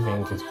 I don't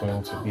think it's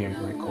going to be a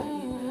breakup.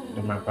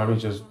 They might probably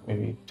just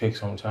maybe take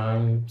some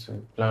time to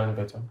plan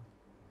better.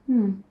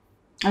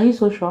 Are you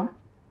so sure?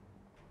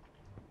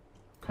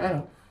 Kind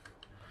of.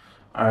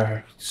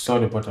 I saw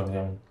the both of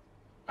them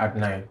at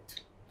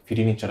night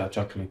feeding each other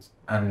chocolates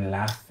and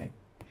laughing.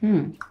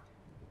 And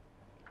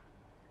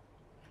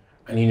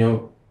you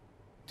know,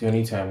 the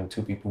only time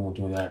two people will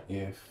do that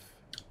if...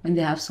 When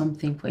they have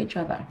something for each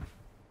other.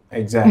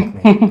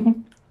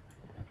 Exactly.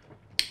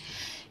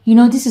 You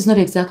know, this is not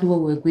exactly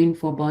what we're going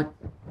for, but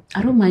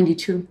I don't mind it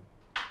too.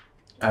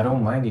 I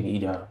don't mind it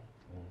either.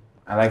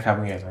 I like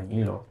having you as an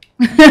in-law.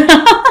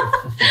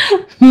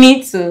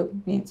 Me too.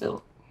 Me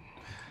too.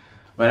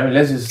 But I mean,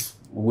 let's just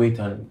wait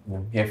and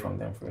hear from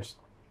them first.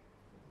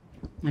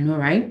 I know,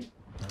 right?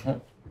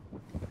 Here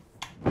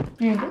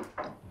you go.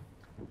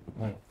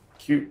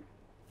 Cute.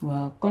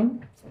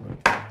 Welcome.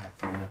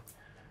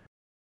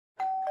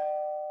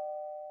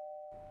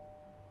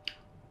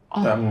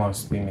 That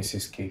must be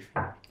Mrs. Keefe.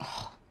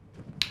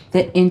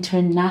 The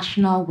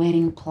international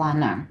wedding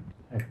planner.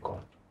 Oh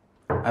God.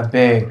 I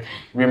beg,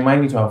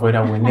 remind me to avoid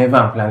that whenever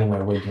I'm planning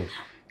my wedding.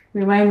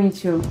 Remind me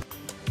too.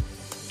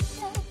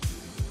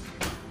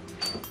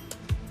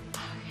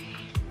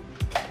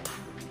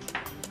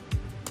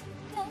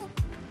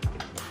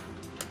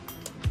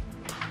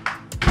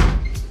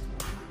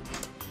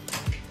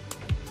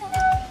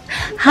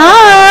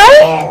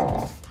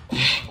 Hi.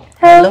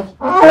 Hello.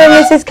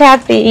 Hello, Mrs.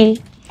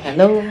 Kathy.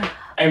 Hello.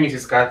 Hi,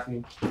 Mrs.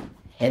 Kathy.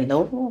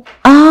 Hello.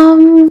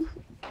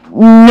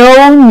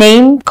 No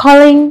name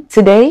calling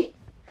today.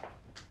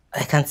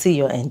 I can see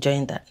you're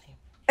enjoying that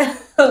name.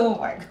 Oh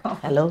my God.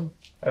 Hello.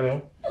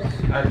 Hello.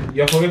 And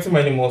you're forgetting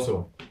my name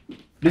also.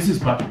 This is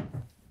Patrick.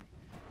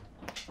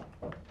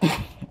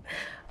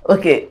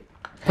 Okay,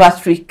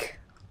 Patrick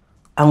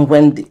and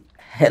Wendy.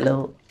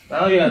 Hello.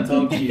 Now you're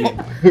talking.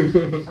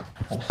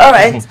 All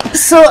right.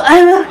 So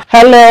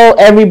Hello,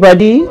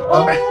 everybody.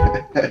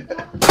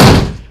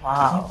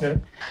 wow. Okay.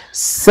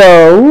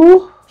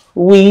 So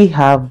we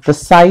have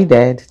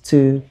decided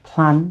to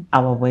plan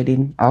our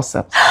wedding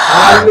ourselves.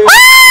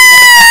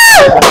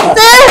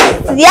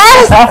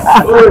 Yes.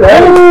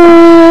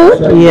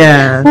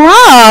 Yeah.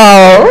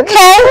 Wow.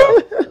 Okay.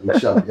 Good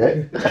shot,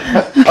 yeah?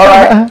 All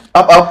right,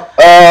 up.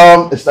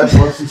 It's time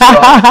for us to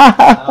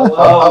start.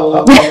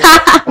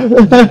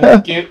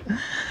 Cute.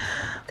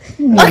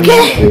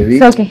 Okay. Baby.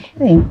 It's okay.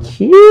 Thank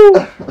you.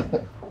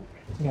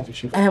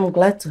 I am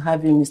glad to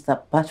have you, Mr.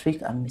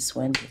 Patrick and Miss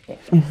Wendy here.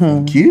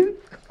 Thank you.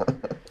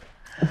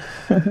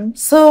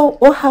 So,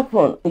 what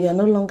happened? You are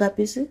no longer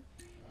busy?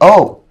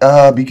 Oh,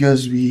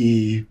 because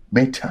we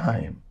made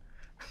time.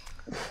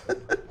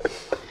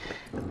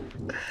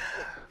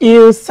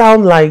 You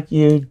sound like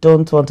you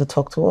don't want to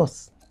talk to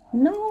us.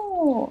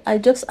 No, I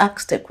just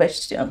asked a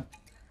question.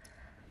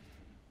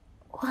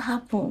 What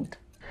happened?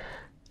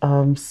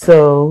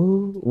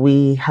 So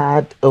we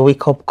had a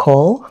wake-up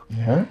call.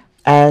 Yeah.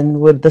 And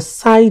we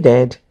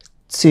decided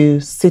to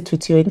sit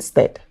with you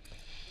instead.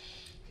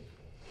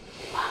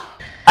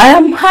 I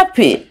am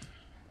happy.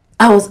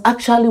 I was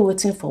actually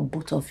waiting for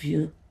both of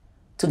you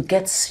to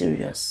get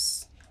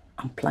serious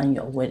and plan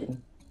your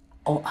wedding,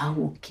 or I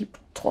will keep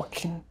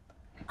talking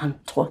and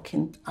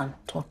talking and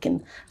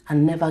talking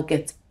and never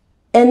get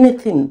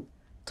anything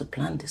to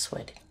plan this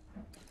wedding.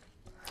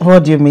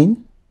 What do you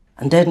mean?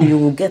 And then you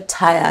will get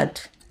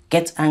tired,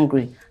 get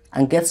angry,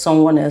 and get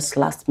someone else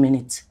last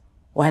minute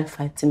while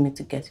fighting me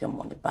to get your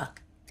money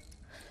back.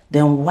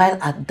 Then while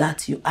at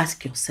that, you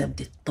ask yourself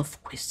the tough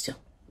question.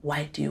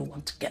 Why do you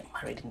want to get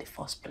married in the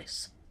first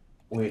place?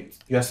 Wait,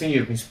 you are saying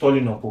you've been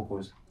stalling on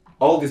purpose?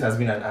 All this has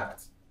been an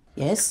act?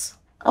 Yes,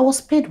 I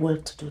was paid well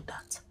to do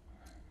that.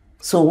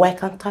 So why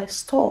can't I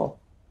stall?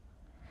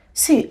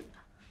 See,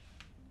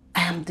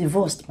 I am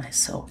divorced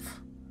myself.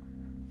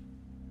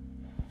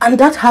 And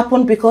that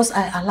happened because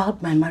I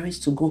allowed my marriage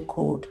to go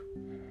cold.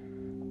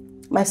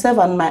 Myself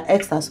and my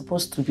ex are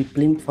supposed to be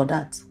blamed for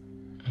that.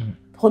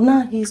 But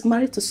now he's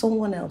married to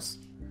someone else.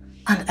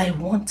 And I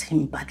want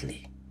him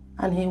badly.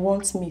 And he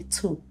wants me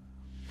too.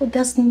 But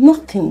there's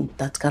nothing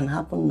that can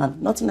happen,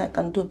 nothing I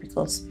can do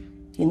because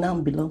he now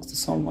belongs to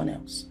someone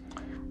else.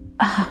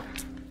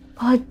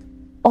 But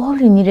all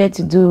you needed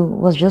to do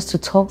was just to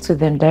talk to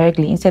them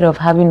directly instead of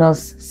having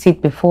us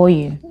sit before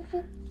you.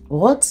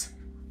 What?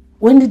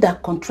 Wendy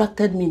that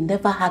contracted me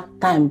never had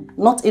time,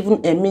 not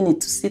even a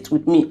minute, to sit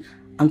with me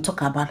and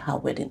talk about her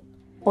wedding.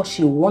 All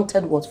she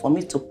wanted was for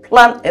me to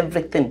plan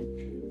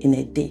everything in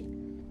a day.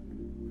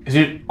 Is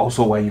it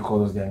also why you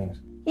call us their names?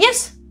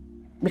 Yes,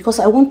 because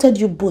I wanted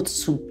you both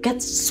to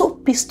get so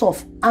pissed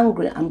off,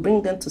 angry, and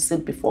bring them to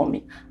sit before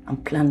me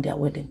and plan their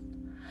wedding.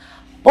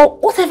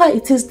 But whatever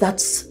it is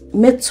that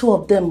made two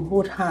of them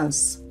hold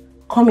hands,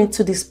 come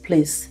into this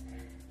place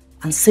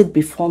and sit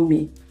before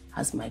me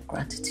has my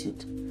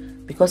gratitude.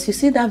 Because you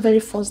see, that very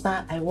first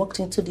night I walked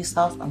into this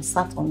house and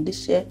sat on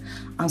this chair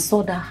and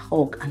saw that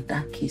hug and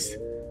that kiss,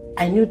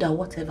 I knew that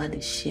whatever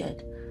they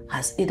shared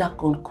has either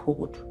gone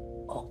cold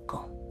or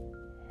gone.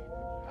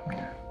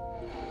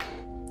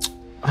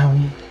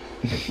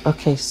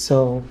 Okay,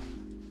 so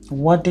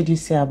what did you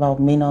say about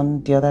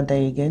Minon the other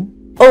day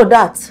again? Oh,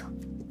 that.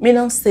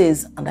 Minon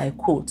says, and I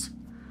quote,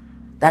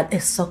 that a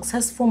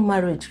successful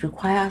marriage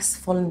requires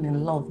falling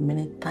in love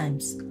many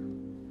times,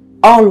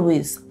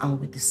 always and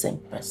with the same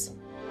person.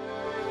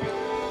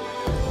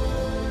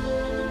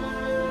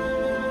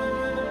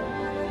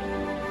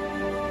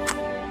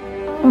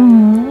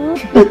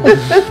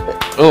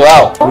 Oh,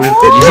 wow.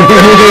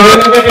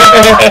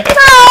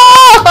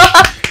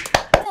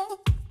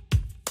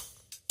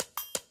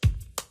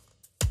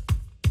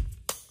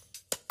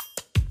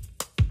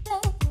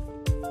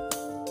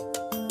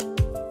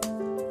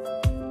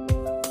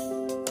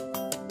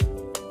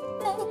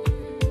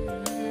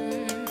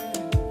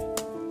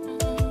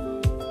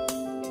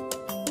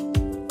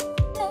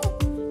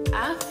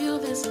 I feel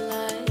this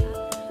light,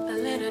 a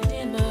little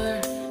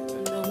dimmer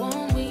from the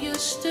one we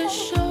used to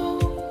show.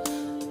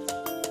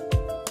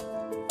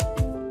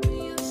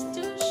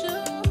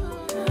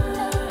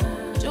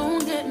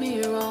 Don't get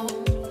me wrong,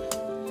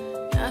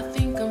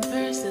 nothing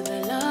compares to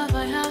the love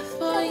I have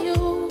for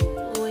you.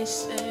 Always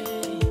say,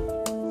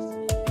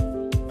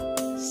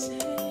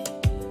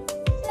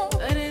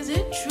 but is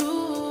it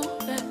true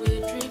that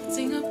we're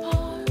drifting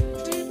apart,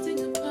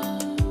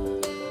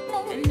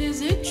 and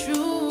is it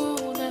true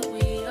that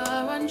we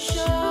are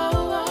unsure?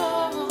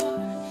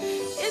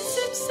 It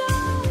seems so,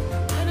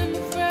 but I'm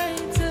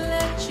afraid to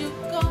let you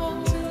go,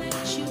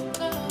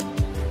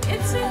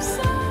 It seems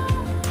so,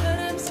 but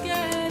I'm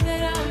scared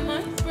that I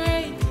might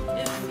break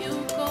if you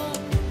go.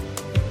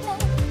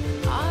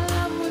 Our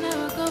love will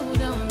never go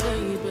down,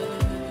 baby.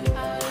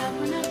 Our love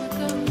will never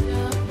go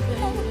down,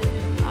 baby.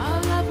 Our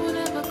love will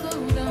never go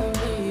down,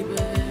 baby.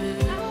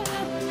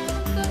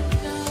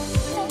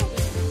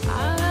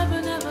 Our love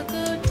will never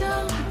go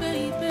down,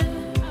 baby.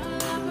 Our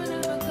love will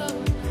never go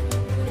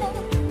down.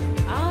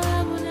 Our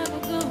love will never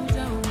go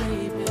down,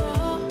 baby.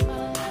 Our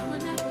love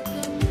will never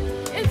go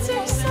down. It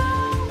seems